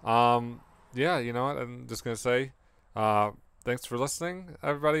 Yeah. Yeah, you know what? I'm just gonna say, thanks for listening,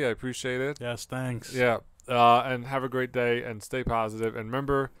 everybody. I appreciate it. Yes. Thanks. Yeah, and have a great day and stay positive. And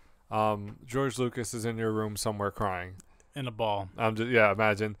remember, George Lucas is in your room somewhere crying. In a ball.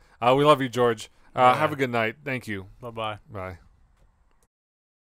 Imagine. We love you, George. Yeah. Have a good night. Thank you. Bye bye. Bye.